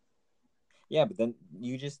too. Yeah, but then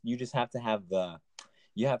you just have to have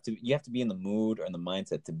you have to be in the mood or in the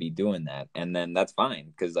mindset to be doing that, and then that's fine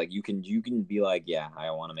because like you can be like, yeah,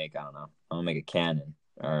 I want to make I want to make a cannon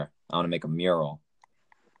or I want to make a mural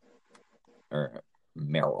or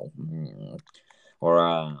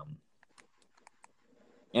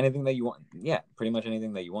anything that you want. Yeah, pretty much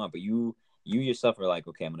anything that you want. But you yourself are like,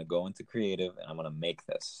 okay, I'm gonna go into creative and I'm gonna make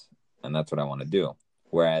this, and that's what I want to do.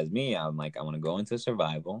 Whereas me, I'm like, I want to go into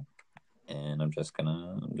survival, and I'm just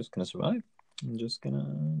gonna survive. I'm just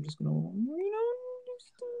gonna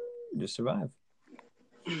just survive.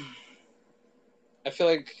 I feel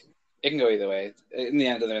like it can go either way. In the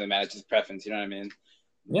end, it doesn't really matter. It's just preference. You know what I mean?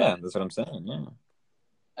 Yeah, that's what I'm saying. Yeah.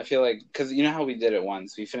 I feel like because you know how we did it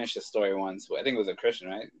once. We finished the story once. I think it was a Christian,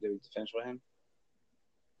 right? Did we finish with him?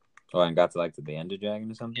 Oh, and got to like the Ender Dragon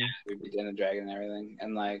or something. Yeah, we beat the Ender Dragon and everything,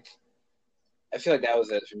 and like, I feel like that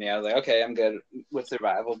was it for me. I was like, okay, I'm good with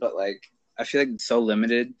survival, but like, I feel like it's so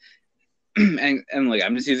limited. and like,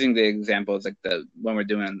 I'm just using the examples like the one we're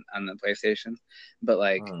doing on the PlayStation, but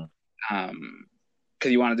like,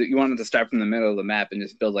 because you wanted to start from the middle of the map and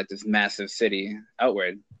just build like this massive city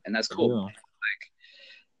outward, and that's cool. Like,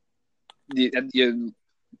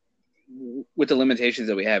 with the limitations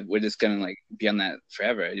that we have, we're just gonna like be on that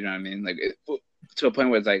forever. You know what I mean? Like to a point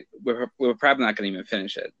where it's like we're probably not gonna even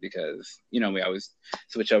finish it because we always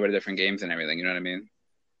switch over to different games and everything. You know what I mean?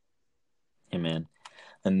 Hey man,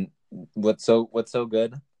 and what's so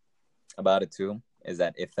good about it too is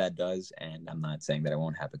that if that does, and I'm not saying that it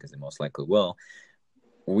won't happen because it most likely will,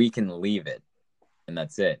 we can leave it, and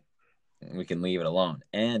that's it. We can leave it alone.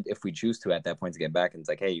 And if we choose to at that point to get back and it's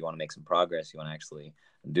like, hey, you want to make some progress, you want to actually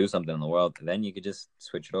do something in the world, then you could just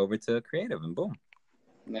switch it over to creative and boom.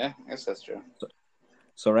 Yeah, I guess that's true.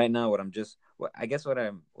 So right now what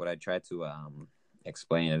I try to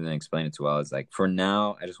explain, and then explain it too well, is like for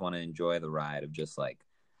now I just want to enjoy the ride of just like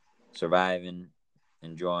surviving,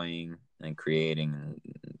 enjoying and creating and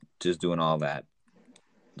just doing all that,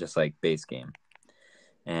 just like base game.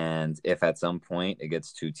 And if at some point it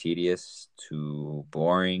gets too tedious, too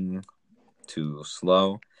boring, too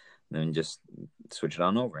slow, then just switch it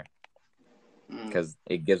on over. Because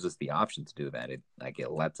it gives us the option to do that. It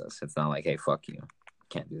lets us. It's not like, hey, fuck you.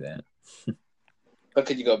 Can't do that. But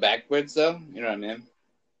could you go backwards though? You know what I mean?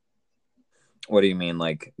 What do you mean?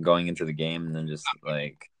 Like going into the game and then just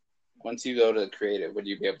like... Once you go to creative, would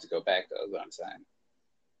you be able to go back though, is what I'm saying?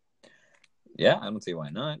 Yeah, I don't see why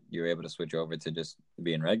not. You were able to switch over to just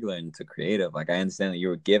being regular into creative. Like, I understand that you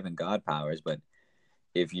were given God powers, but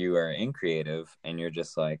if you are in creative and you're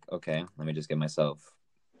just like, okay, let me just get myself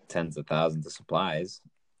tens of thousands of supplies.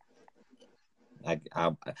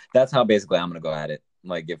 That's how basically I'm gonna go at it.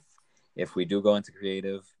 Like, if we do go into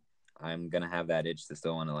creative, I'm gonna have that itch to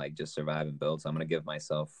still want to like just survive and build. So I'm gonna give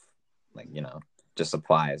myself like, just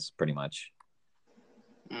supplies pretty much.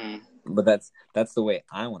 But that's the way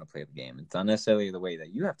I want to play the game. It's not necessarily the way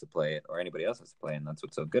that you have to play it or anybody else has to play, and that's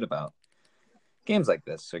what's so good about games like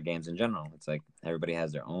this or games in general. It's like everybody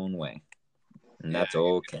has their own way, and that's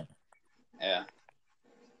okay. Yeah.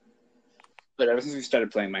 But ever since we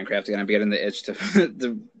started playing Minecraft again, I'm getting the itch to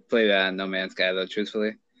to play No Man's Sky, though,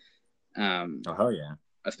 truthfully. Oh, hell yeah.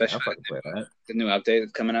 Especially the new update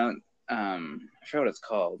that's coming out. I forgot what it's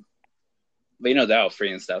called. But they're all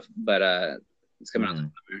free and stuff. But it's coming out this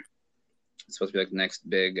summer. It's supposed to be like the next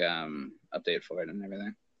big update for it and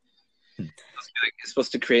everything. It's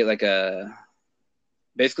supposed to create like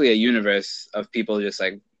basically a universe of people just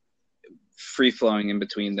like free flowing in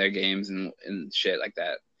between their games and shit like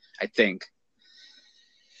that. I think.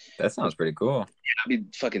 That sounds pretty cool. Yeah,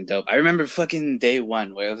 that'd be fucking dope. I remember fucking day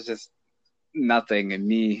one where it was just nothing and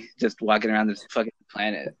me just walking around this fucking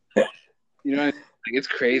planet. You know what I mean? Like, it's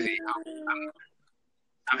crazy.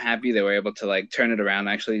 I'm happy they were able to like turn it around,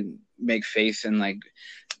 actually make face and like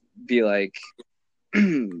be like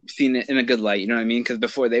seen it in a good light. You know what I mean? Because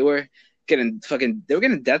before they were getting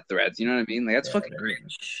death threats. You know what I mean? Like, that's fucking crazy.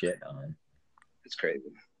 Shit on. It's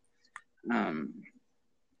crazy.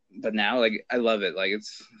 But now, like, I love it. Like,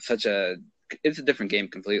 it's a different game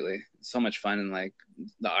completely. It's so much fun, and like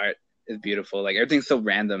the art is beautiful. Like, everything's so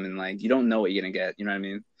random, and like you don't know what you're gonna get. You know what I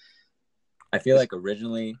mean? I feel like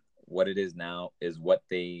originally what it is now is what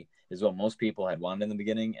most people had wanted in the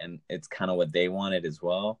beginning, and it's kind of what they wanted as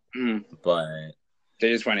well. But they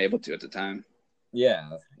just weren't able to at the time.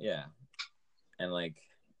 Yeah, and like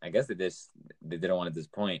I guess they didn't want to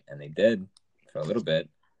disappoint, and they did for a little bit,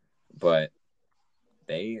 but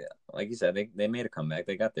they, like you said, they made a comeback.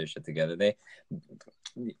 They got their shit together.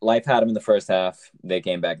 Life had them in the first half. They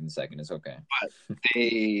came back in the second. It's okay. But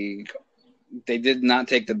they did not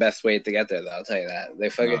take the best way to get there, though. I'll tell you that. They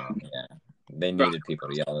fucking They needed people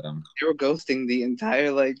to yell at them. They were ghosting the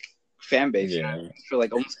entire like fan base for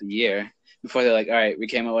like almost a year before they're like, all right, we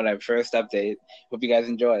came out with our first update. Hope you guys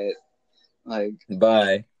enjoy it. Like,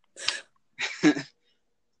 bye.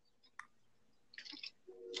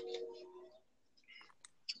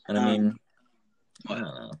 And I mean, I don't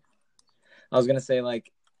know. I was gonna say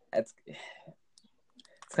like it's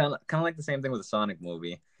kind of like the same thing with the Sonic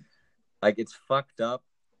movie. Like, it's fucked up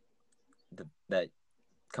that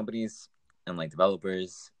companies and like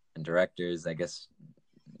developers and directors, I guess,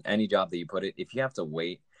 any job that you put it, if you have to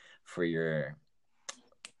wait for your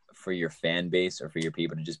fan base or for your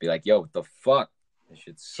people to just be like, yo, what the fuck? This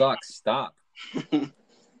shit sucks. Stop. Then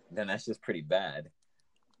that's just pretty bad.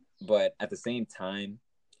 But at the same time,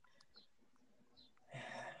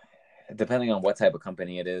 depending on what type of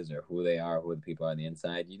company it is or who they are, who the people are on the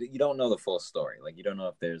inside, you don't know the full story. Like, you don't know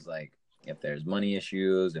if there's money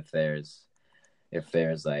issues, if there's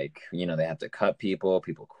like, they have to cut people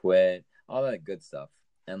quit, all that good stuff.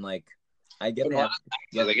 And like, I get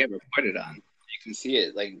they get reported on. You can see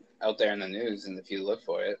it like out there in the news, and if you look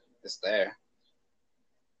for it, it's there.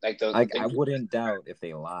 Like those. I wouldn't doubt if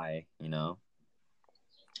they lie,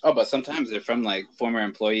 Oh, but sometimes they're from like former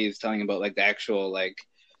employees telling about like the actual like.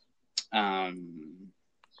 I'm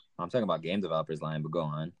talking about game developers lying, but go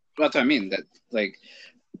on. Well, that's what I mean. That like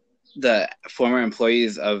the former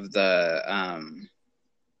employees of the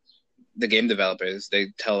game developers, they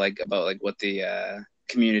tell like about like what the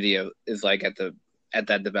community is like at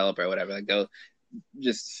that developer or whatever. Like they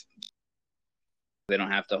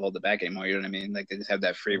don't have to hold it back anymore. You know what I mean? Like, they just have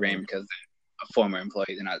that free reign because they're a former employee.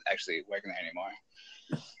 They're not actually working there anymore.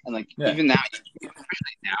 And like even now,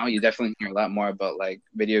 especially now, you definitely hear a lot more about like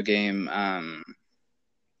video game,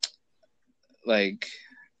 like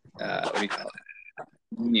what do you call it?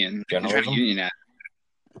 Union. Journalism? Union at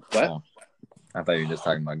what? Oh, I thought you were just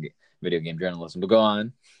talking about video game journalism, but go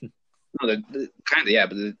on. No, kind of, yeah,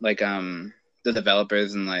 but like the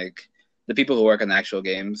developers and like the people who work on the actual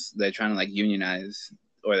games, they're trying to like unionize,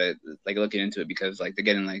 or they're like looking into it because like they're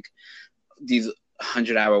getting like these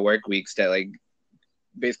 100-hour work weeks that like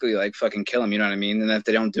basically like fucking kill them. You know what I mean? And if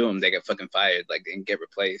they don't do them, they get fucking fired, like, and get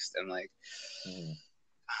replaced. And like,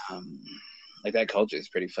 like that culture is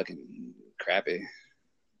pretty fucking crappy.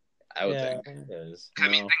 I would think. It is. I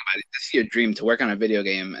mean, think about it. This is your dream to work on a video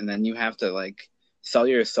game, and then you have to like sell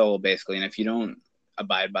your soul basically. And if you don't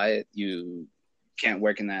abide by it, you can't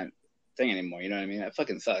work in that thing anymore. You know what I mean? That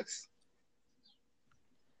fucking sucks.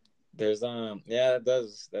 There's yeah,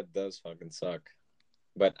 that does fucking suck.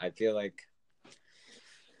 But I feel like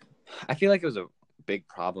it was a big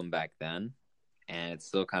problem back then, and it's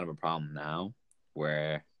still kind of a problem now,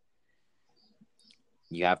 where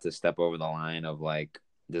you have to step over the line of like,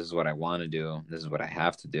 this is what I want to do, this is what I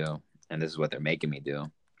have to do, and this is what they're making me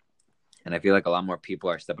do. And I feel like a lot more people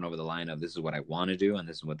are stepping over the line of, this is what I want to do, and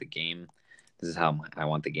this is how I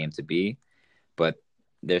want the game to be. But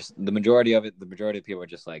there's the majority of people are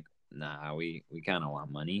just like, nah, we kind of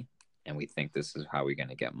want money, and we think this is how we're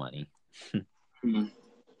gonna get money. Hmm.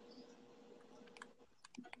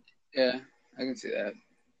 Yeah, I can see that.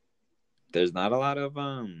 There's not a lot of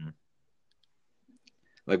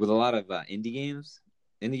like with a lot of indie games.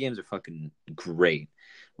 Indie games are fucking great.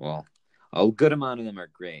 Well, a good amount of them are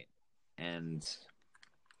great, and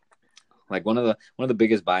like one of the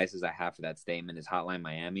biggest biases I have for that statement is Hotline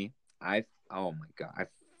Miami. Oh my god,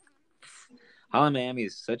 Hotline Miami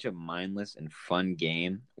is such a mindless and fun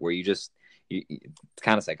game where it's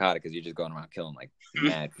kind of psychotic because you're just going around killing like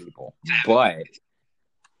mad people, but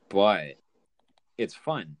it's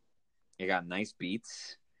fun. You got nice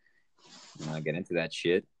beats. You want to get into that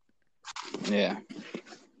shit. Yeah.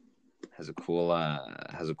 Has a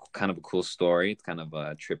kind of a cool story. It's kind of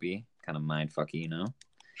trippy, kind of mindfucky, you know.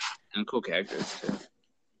 And cool characters too.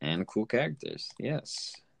 And cool characters.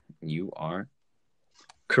 Yes, you are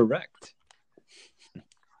correct.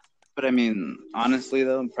 But I mean, honestly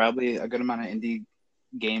though, probably a good amount of indie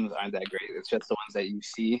games aren't that great. It's just the ones that you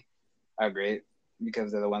see are great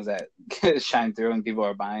because they're the ones that shine through and people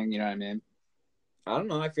are buying. You know what I mean? I don't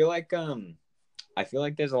know. I feel like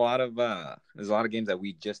there's a lot of games that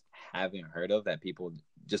we just haven't heard of that people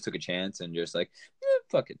just took a chance and just like,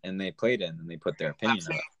 fuck it, and they played it and they put their opinion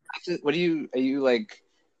on it. What are you like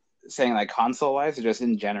saying, like console wise or just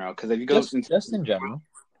in general? Because if you go just in general,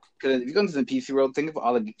 because if you go into the PC world, think of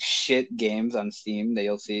all the shit games on Steam that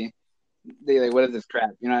you'll see. They like, what is this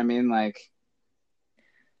crap? You know what I mean? Like,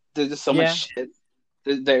 there's just so much shit.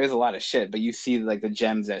 There is a lot of shit, but you see like the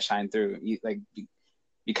gems that shine through.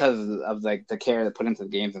 Because of like the care that put into the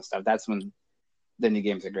games and stuff. That's when the new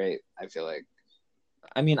games are great. I feel like.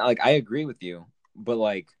 I mean, like I agree with you, but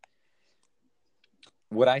like,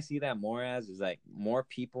 what I see that more as is like more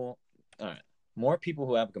people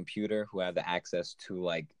who have a computer who have the access to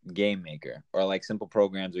like Game Maker or like simple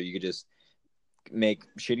programs where you could just make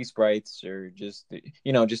shitty sprites or just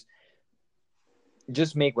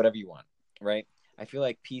make whatever you want, right? I feel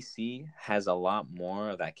like PC has a lot more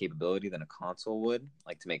of that capability than a console would,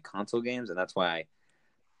 like to make console games, and that's why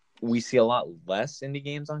we see a lot less indie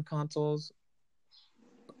games on consoles,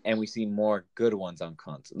 and we see more good ones on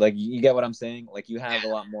consoles. Like, you get what I'm saying? Like, you have a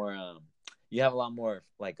lot more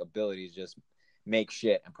like ability to just make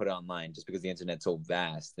shit and put it online, just because the internet's so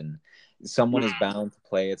vast, and someone is bound to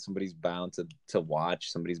play it. Somebody's bound to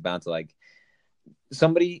watch. Somebody's bound to like.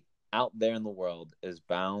 Somebody out there in the world is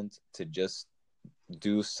bound to just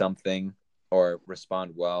do something or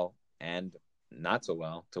respond well and not so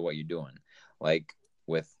well to what you're doing, like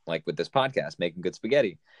with this podcast, making good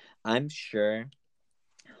spaghetti. I'm sure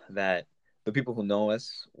that the people who know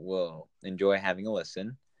us will enjoy having a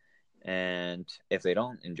listen, and if they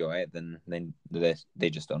don't enjoy it, then they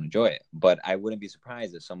just don't enjoy it. But I wouldn't be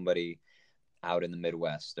surprised if somebody out in the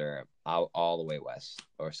Midwest or out all the way west,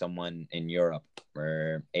 or someone in Europe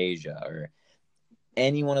or Asia or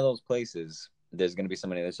any one of those places, there's going to be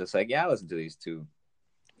somebody that's just like, yeah, I listen to these two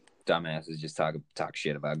dumbasses just talk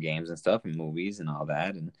shit about games and stuff and movies and all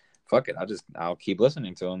that, and fuck it, I'll keep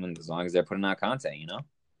listening to them, and as long as they're putting out content, you know.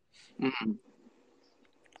 Mm-hmm.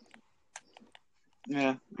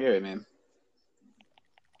 Yeah, I hear it, man.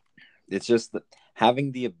 It's just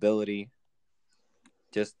having the ability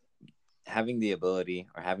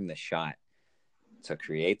or having the shot to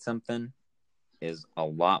create something is a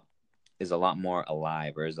lot more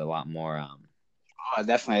alive, or is a lot more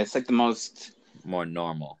Definitely. It's like the most more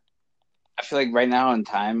normal. I feel like right now in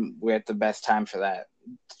time, we're at the best time for that,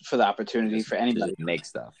 for the opportunity for anybody to make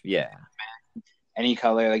stuff. Yeah. Any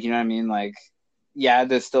color, like, you know what I mean? Like, yeah,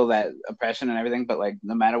 there's still that oppression and everything, but like,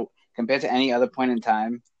 no matter, compared to any other point in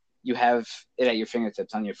time, you have it at your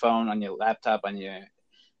fingertips, on your phone, on your laptop, on your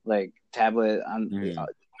like tablet, on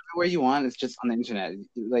where you want. It's just on the internet.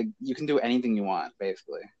 Like, you can do anything you want,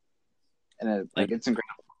 basically, and it's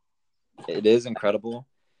incredible. It is incredible.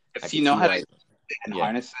 If you know how to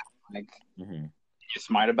harness it, like, you're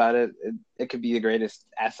smart about it, it could be the greatest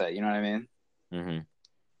asset. You know what I mean? Mm-hmm.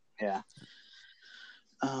 Yeah.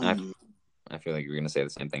 I feel like you're gonna say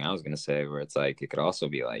the same thing I was gonna say, where it's like it could also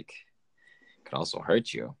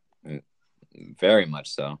hurt you, very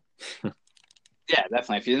much so. Yeah,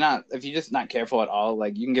 definitely. If you're just not careful at all,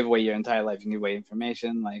 like you can give away your entire life. You can give away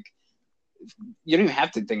information. Like you don't even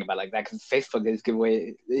have to think about it like that because Facebook is give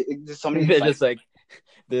away. There's so many they're sites. just like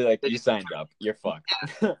they're like, They you just signed up, you're fucked.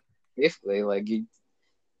 basically like you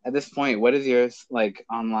at this point, what is your like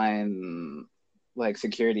online like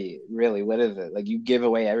security really? What is it? Like you give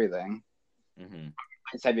away everything. Hmm. How many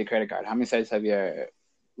sites have your credit card? How many sites have your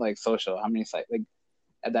like social? How many sites like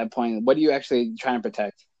at that point? What are you actually trying to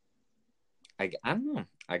protect? I don't know.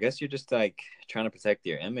 I guess you're just like trying to protect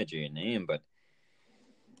your image or your name, but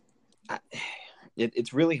I,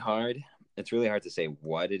 it's really hard. It's really hard to say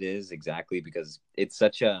what it is exactly because it's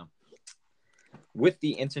such a with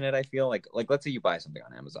the internet. I feel like let's say you buy something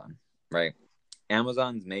on Amazon, right?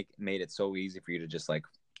 Amazon's made it so easy for you to just like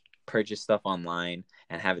purchase stuff online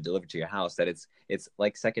and have it delivered to your house that it's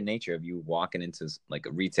like second nature of you walking into like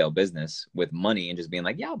a retail business with money and just being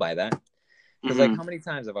like, yeah, I'll buy that. Because like, Mm-hmm. how many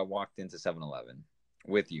times have I walked into 7-Eleven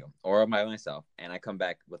with you or by myself, and I come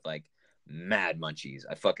back with like mad munchies?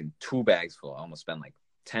 I fucking 2 bags full. I almost spent like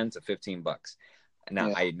 $10 to $15. Now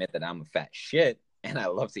Yeah. I admit that I'm a fat shit, and I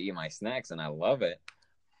love to eat my snacks, and I love it,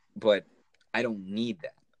 but I don't need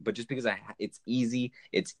that. But just because it's easy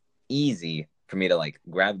for me to like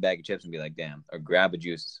grab a bag of chips and be like, damn, or grab a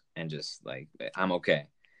juice and just like I'm okay.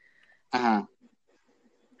 Uh-huh.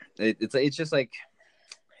 It's just like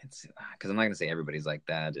it's because I'm not gonna say everybody's like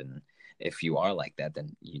that, and if you are like that,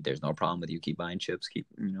 then there's no problem with you keep buying chips, keep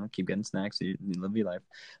getting snacks, you live your life.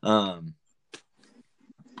 Um,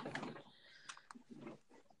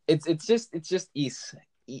 it's just ease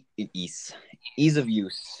of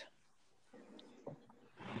use,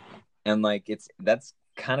 and like that's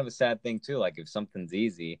kind of a sad thing too. Like if something's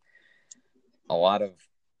easy, a lot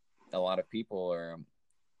of people or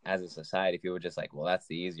as a society, if you were just like, well, that's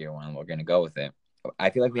the easier one, we're gonna go with it. I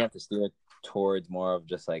feel like we have to steer towards more of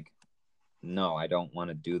just like, no, I don't want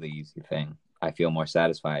to do the easy thing. I feel more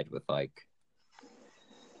satisfied with like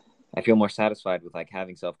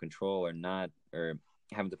having self control or not or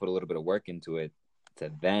having to put a little bit of work into it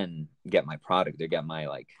to then get my product or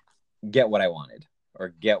get what I wanted or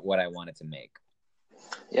get what I wanted to make.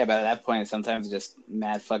 Yeah, but at that point, sometimes it's just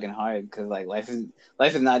mad fucking hard because like life is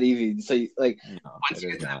not easy. So you, like No, once it you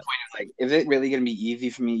is get to that not. point, it's like, is it really gonna be easy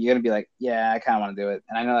for me? You're gonna be like, yeah, I kind of want to do it,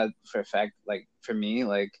 and I know that for a fact. Like for me,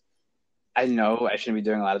 like I know I shouldn't be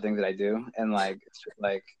doing a lot of things that I do, and like it's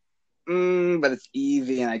like, but it's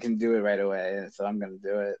easy and I can do it right away, so I'm gonna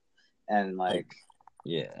do it. And I like,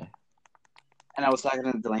 yeah. and I was talking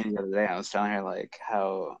to Delaney the other day. I was telling her like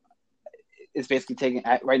how it's basically taking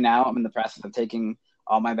right now. I'm in the process of taking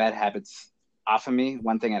all my bad habits off of me,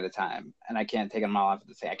 one thing at a time, and I can't take them all off at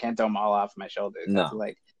the same. I can't throw them all off my shoulders. I have to No.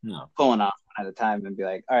 like No. pull one off one at a time and be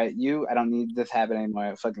like, all right, I don't need this habit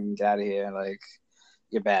anymore. Fucking get out of here. Like,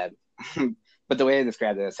 you're bad. But the way I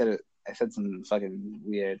described it, I said something fucking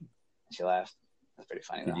weird. She laughed. That's pretty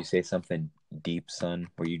funny Did though. you say something deep, son?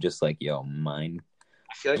 Were you just like, yo, mind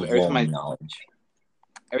I feel like blowing knowledge?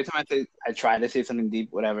 every time I try to say something deep,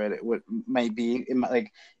 whatever it would might be, in my, like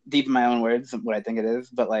deep in my own words, what I think it is.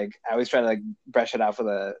 But like I always try to like brush it off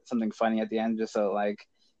with something funny at the end, just so like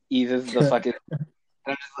eases the fucking. And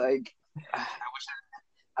I'm just like,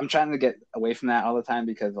 I'm trying to get away from that all the time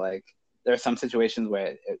because like there are some situations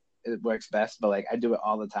where it works best, but like I do it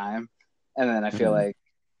all the time, and then I feel Mhm. like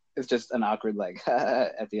it's just an awkward like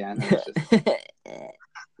at the end, and it's just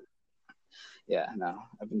yeah, no,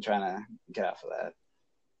 I've been trying to get off of that.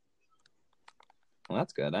 Well,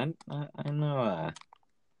 that's good. I know. I don't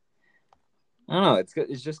know. It's good.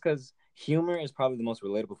 It's just because humor is probably the most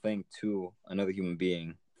relatable thing to another human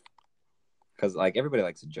being. Because like everybody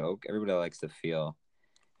likes a joke. Everybody likes to feel.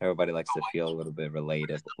 Everybody likes to feel a little bit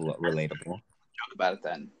relatable. Joke about it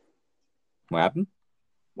then. What happened?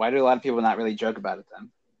 Why do a lot of people not really joke about it then?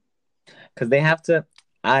 Because they have to.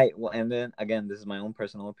 And then again, this is my own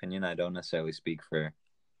personal opinion. I don't necessarily speak for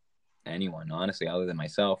anyone, honestly, other than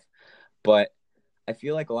myself. But I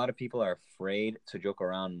feel like a lot of people are afraid to joke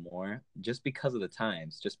around more just because of the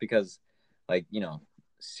times, just because, like,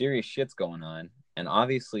 serious shit's going on. And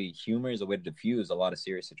obviously, humor is a way to diffuse a lot of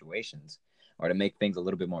serious situations or to make things a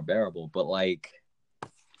little bit more bearable. But, like,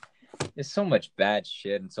 there's so much bad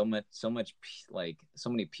shit and like, so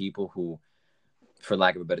many people who, for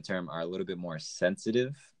lack of a better term, are a little bit more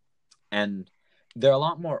sensitive. And they're a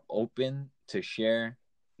lot more open to share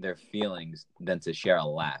their feelings than to share a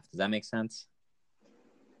laugh. Does that make sense?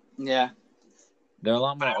 Yeah, They're a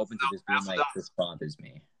lot but more open to just I being also like, this bothers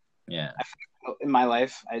me. Yeah. I feel in my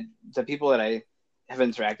life, the people that I have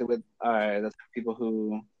interacted with are the people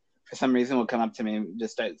who, for some reason, will come up to me and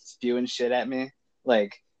just start spewing shit at me,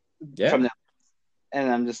 like from Yeah. the and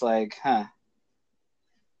I'm just like, huh,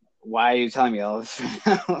 why are you telling me all this right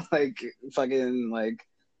now? Like, fucking, like,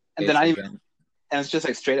 and then It's I even, again. and it's just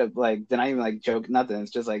like straight up, like, then I even like joke nothing.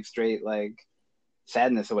 It's just like straight, like,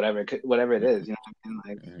 sadness or whatever it is, you know what I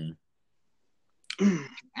mean? Mhm. Like,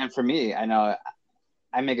 and for me, I know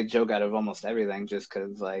I make a joke out of almost everything just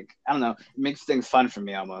because, like, I don't know, it makes things fun for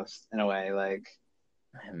me almost in a way. Like,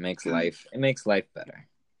 It makes 'cause, life better.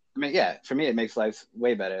 I mean, yeah, for me, it makes life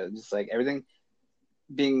way better. Just like everything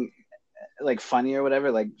being like funny or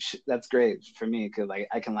whatever, like that's great for me because like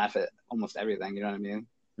I can laugh at almost everything. You know what I mean?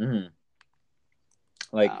 Hmm.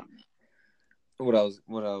 Like Um, what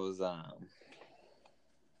was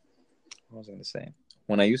I gonna say?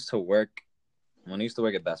 When I used to work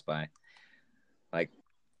at Best Buy, like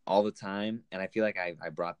all the time, and I feel like I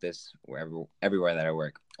brought this everywhere that I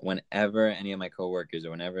work. Whenever any of my coworkers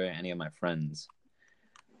or whenever any of my friends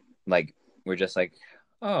like we're just like,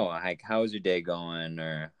 oh, like how's your day going,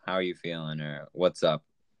 or how are you feeling, or what's up,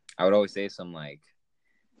 I would always say some like,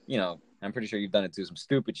 I'm pretty sure you've done it too, some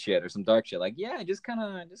stupid shit or some dark shit, like, yeah, I just kind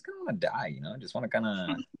of want to die, just want to kind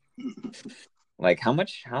of like, how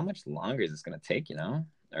much longer is this gonna take, or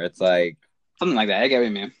it's like, something like that. I get what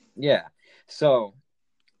you mean. yeah. So,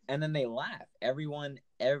 and then they laugh, everyone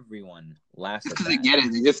laughs Just at because they that. get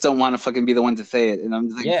it, they just don't want to fucking be the one to say it. And I'm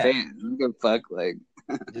just like, say Yeah, it. I don't give a fuck. Like,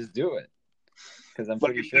 just do it, because I'm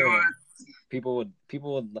pretty fucking do sure it. people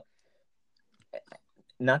would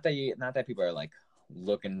not that people are like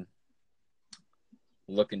looking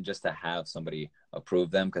just to have somebody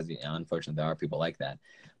approve them, because unfortunately there are people like that.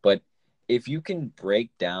 But if you can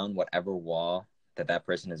break down whatever wall that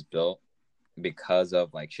person has built because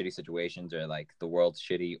of like shitty situations, or like the world's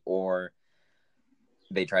shitty, or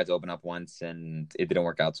they tried to open up once and it didn't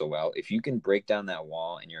work out so well, if you can break down that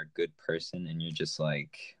wall and you're a good person and you're just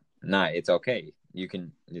like, nah, it's okay,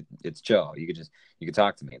 it's chill, you could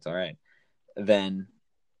talk to me, it's all right, then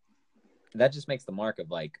that just makes the mark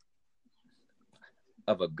of like,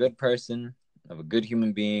 of a good person, of a good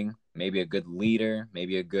human being, maybe a good leader,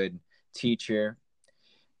 maybe a good teacher.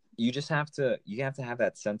 You have to have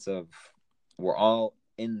that sense of, we're all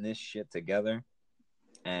in this shit together,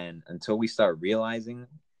 and until we start realizing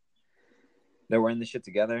that we're in this shit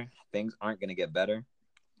together, things aren't going to get better.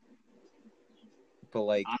 But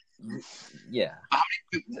like, yeah.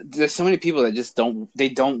 There's so many people that just don't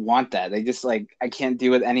want that. They just like, I can't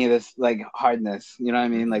deal with any of this like hardness. You know what I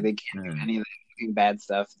mean? Like Mm-hmm. they can't do Mm-hmm. any of that bad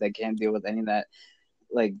stuff. They can't deal with any of that,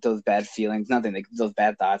 like those bad feelings, nothing, like those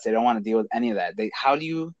bad thoughts. They don't want to deal with any of that. How do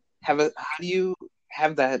you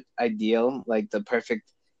have that ideal, like the perfect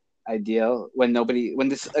ideal, when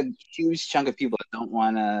there's a huge chunk of people that don't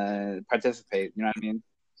want to participate? You know what I mean?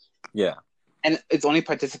 Yeah. And it's only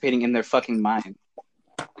participating in their fucking mind.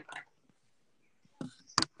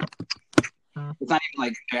 It's not even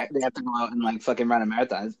like they have to go out and like fucking run a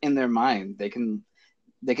marathon. It's in their mind. They can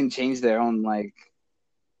change their own like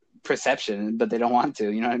perception, but they don't want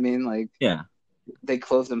to. You know what I mean? Like Yeah. they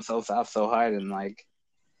close themselves off so hard, and like,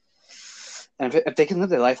 and if they can live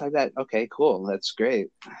their life like that, okay, cool, that's great.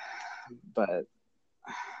 But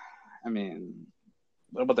I mean,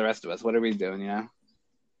 what about the rest of us? What are we doing? You know?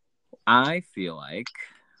 I feel like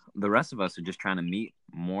the rest of us are just trying to meet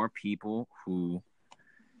more people who,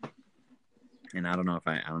 and I don't know if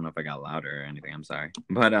I got louder or anything, I'm sorry.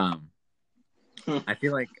 But I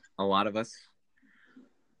feel like a lot of us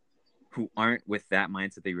who aren't with that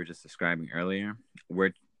mindset that you were just describing earlier,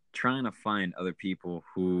 we're trying to find other people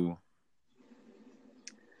who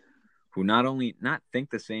not only not think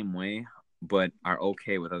the same way, but are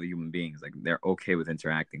okay with other human beings. Like, they're okay with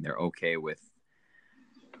interacting. They're okay with,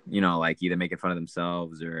 like, either making fun of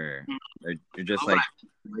themselves, or they're just like,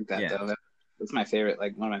 Like that yeah. though. That's my favorite.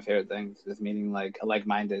 Like one of my favorite things is meeting like a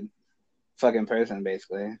like-minded fucking person,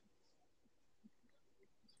 basically.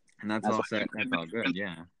 And that's That's all what set. That's all good.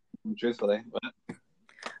 Yeah. truthfully. But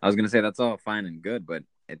I was going to say that's all fine and good, but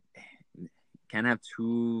it can't have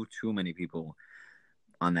too many people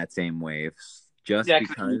on that same wave, just yeah,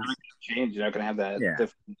 because because. change. You're not gonna have that Yeah.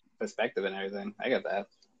 different perspective and everything. I get that.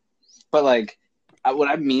 But like, what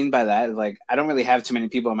I mean by that is like, I don't really have too many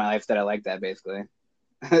people in my life that are like that, basically.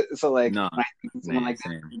 So like, No, when I meet someone like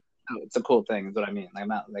same. that, it's a cool thing. Is what I mean. Like, I'm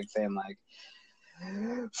not like saying like,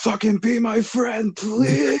 fucking be my friend,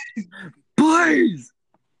 please. Please.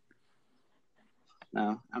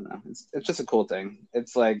 No, I don't know. It's just a cool thing.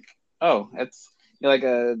 It's like, oh, you're like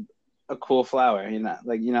a cool flower. You're not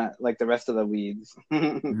like the rest of the weeds.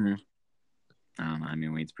 Mm-hmm. I don't know. I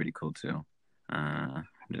mean, weed's pretty cool too. I'm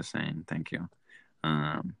just saying. Thank you.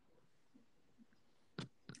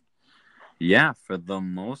 Yeah, for the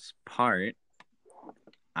most part,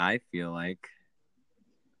 I feel like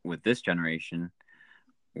with this generation,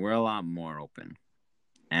 we're a lot more open,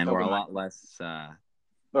 and we're a Open-minded. lot less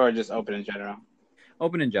Or just open in general.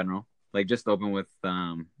 open in general. Like just open with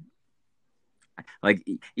like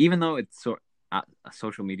even though it's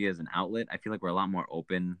social media is an outlet, I feel like we're a lot more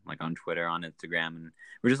open, like on Twitter, on Instagram, and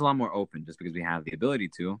we're just a lot more open just because we have the ability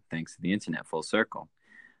to, thanks to the internet, full circle.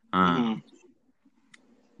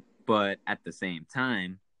 But at the same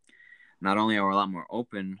time, not only are we a lot more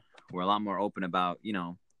open, we're a lot more open about, you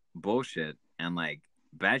know, bullshit and like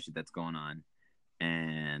bad shit that's going on.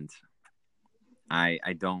 And I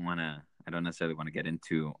don't necessarily want to get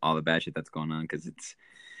into all the bad shit that's going on because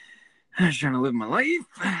I'm just trying to live my life.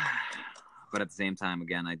 But at the same time,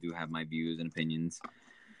 again, I do have my views and opinions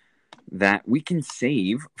that we can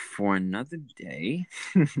save for another day.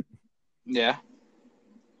 Yeah.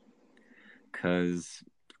 Because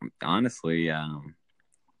honestly, I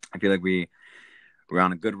feel like we're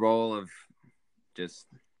on a good roll of just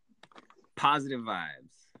positive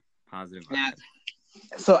vibes. Yeah.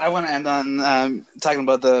 So I want to end on talking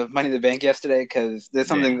about the Money in the Bank yesterday because there's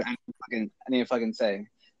something I need to fucking say.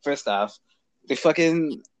 First off, they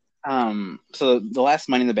fucking so the last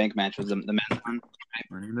Money in the Bank match was the men's one.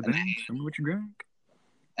 Right? Money in the Bank. Show me what you drink.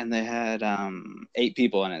 And they had 8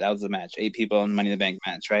 people in it. That was the match. 8 people in Money in the Bank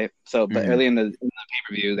match, right? So, but early in the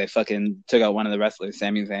pay-per-view, they fucking took out one of the wrestlers,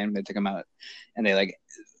 Sami Zayn. They took him out, and they like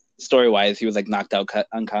story-wise, he was like knocked out,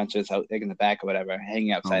 unconscious, out like in the back or whatever,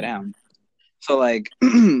 hanging upside down. So like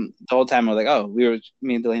the whole time I was like,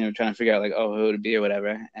 me and Delaney were trying to figure out like, who would it be or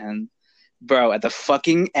whatever. And bro, at the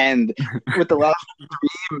fucking end, with the last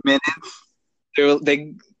 3 minutes,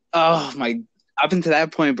 up until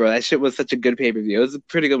that point, bro, that shit was such a good pay-per-view. It was a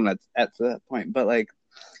pretty good one at that point. But like,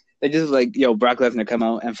 they just like, Brock Lesnar come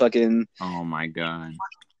out and fucking. Oh my god.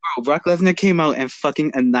 Bro, Brock Lesnar came out and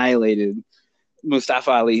fucking annihilated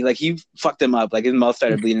Mustafa Ali. Like he fucked him up. Like his mouth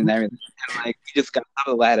started bleeding and everything. And like he just got off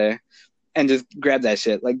the ladder and just grabbed that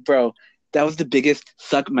shit. Like, bro, that was the biggest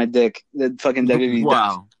suck my dick that fucking WWE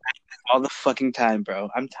does all the fucking time, bro.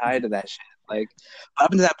 I'm tired of that shit. Like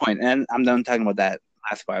up until that point, and I'm done talking about that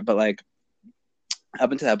last part, but like up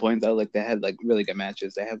until that point though, like they had like really good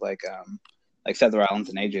matches. They had like Seth Rollins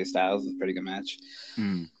and AJ Styles was a pretty good match.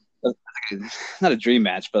 Not a dream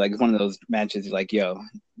match, but like one of those matches like,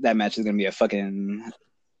 that match is gonna be a fucking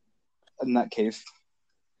nutcase.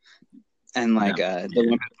 And like the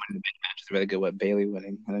women's match is really good with Bayley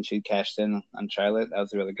winning, and then she cashed in on Charlotte. That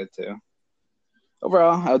was really good too.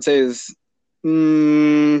 Overall, I would say is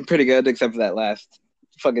pretty good, except for that last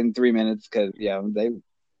fucking 3 minutes because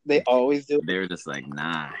they always do it. They were just like,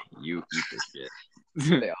 nah, you eat this shit.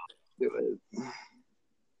 They always do it.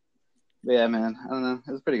 But yeah, man, I don't know.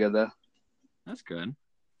 It was pretty good though. That's good.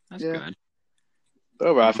 That's good. But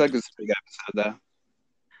overall, I feel like this is a pretty good episode though.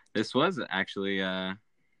 This was actually better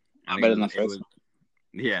than the first one.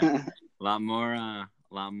 Yeah. a lot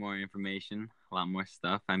more information, a lot more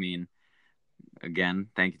stuff. I mean, again,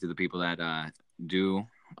 thank you to the people that do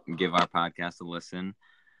give our podcast a listen.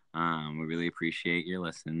 We really appreciate your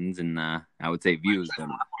listens and I would say views. But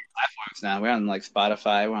platforms now. We're on like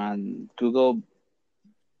Spotify. We're on Google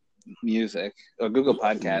Music or Google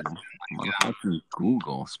Podcast.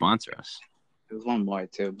 Google sponsor us. There's one more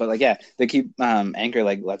too, but like they keep Anchor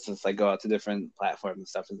like lets us like go out to different platforms and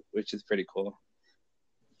stuff, which is pretty cool.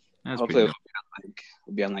 That's hopefully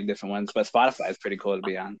we'll be on like different ones, but Spotify is pretty cool to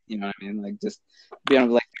be on. You know what I mean? Like just be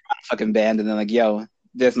on like a fucking band and then like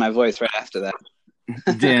there's my voice right after that.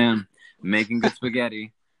 Damn, making good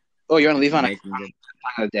spaghetti. Oh, you want to leave on a song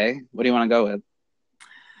of the day? What do you want to go with?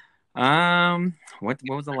 What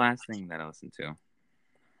was the last thing that I listened to?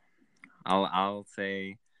 I'll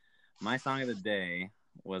say my song of the day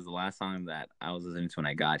was the last song that I was listening to when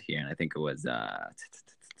I got here, and I think it was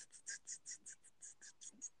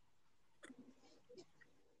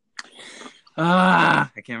I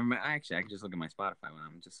can't remember. Actually, I can just look at my Spotify when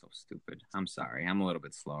I'm just so stupid. I'm sorry. I'm a little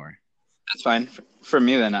bit slower. That's fine. For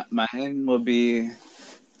me, then, mine will be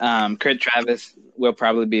Kurt Travis, We'll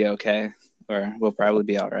Probably Be Okay, or We'll Probably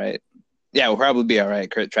Be All Right. Yeah, We'll Probably Be All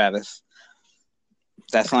Right, Kurt Travis.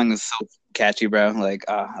 That song is so catchy, bro. Like,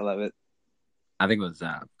 I love it. I think it was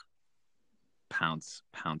Pounce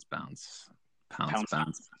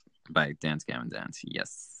by Dance Gavin Dance.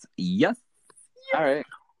 Yes. All right.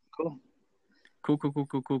 Cool.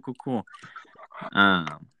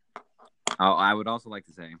 I would also like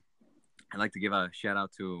to say, I'd like to give a shout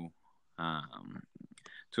out to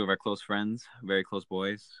two of our close friends, very close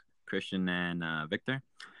boys, Christian and Victor.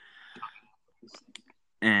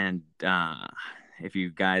 And if you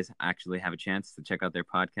guys actually have a chance to check out their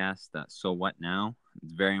podcast, So What Now?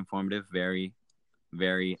 It's very informative, very,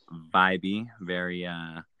 very vibey, very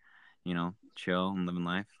chill and living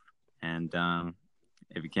life. And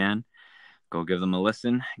if you can, go give them a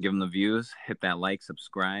listen, give them the views, hit that like,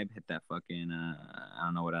 subscribe, hit that fucking I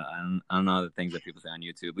don't know what I don't know the things that people say on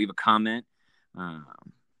YouTube. Leave a comment, and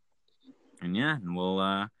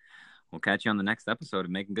we'll catch you on the next episode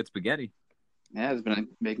of Making Good Spaghetti. Yeah, it's been a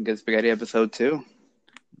Making Good Spaghetti episode 2.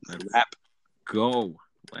 Let's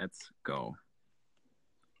go.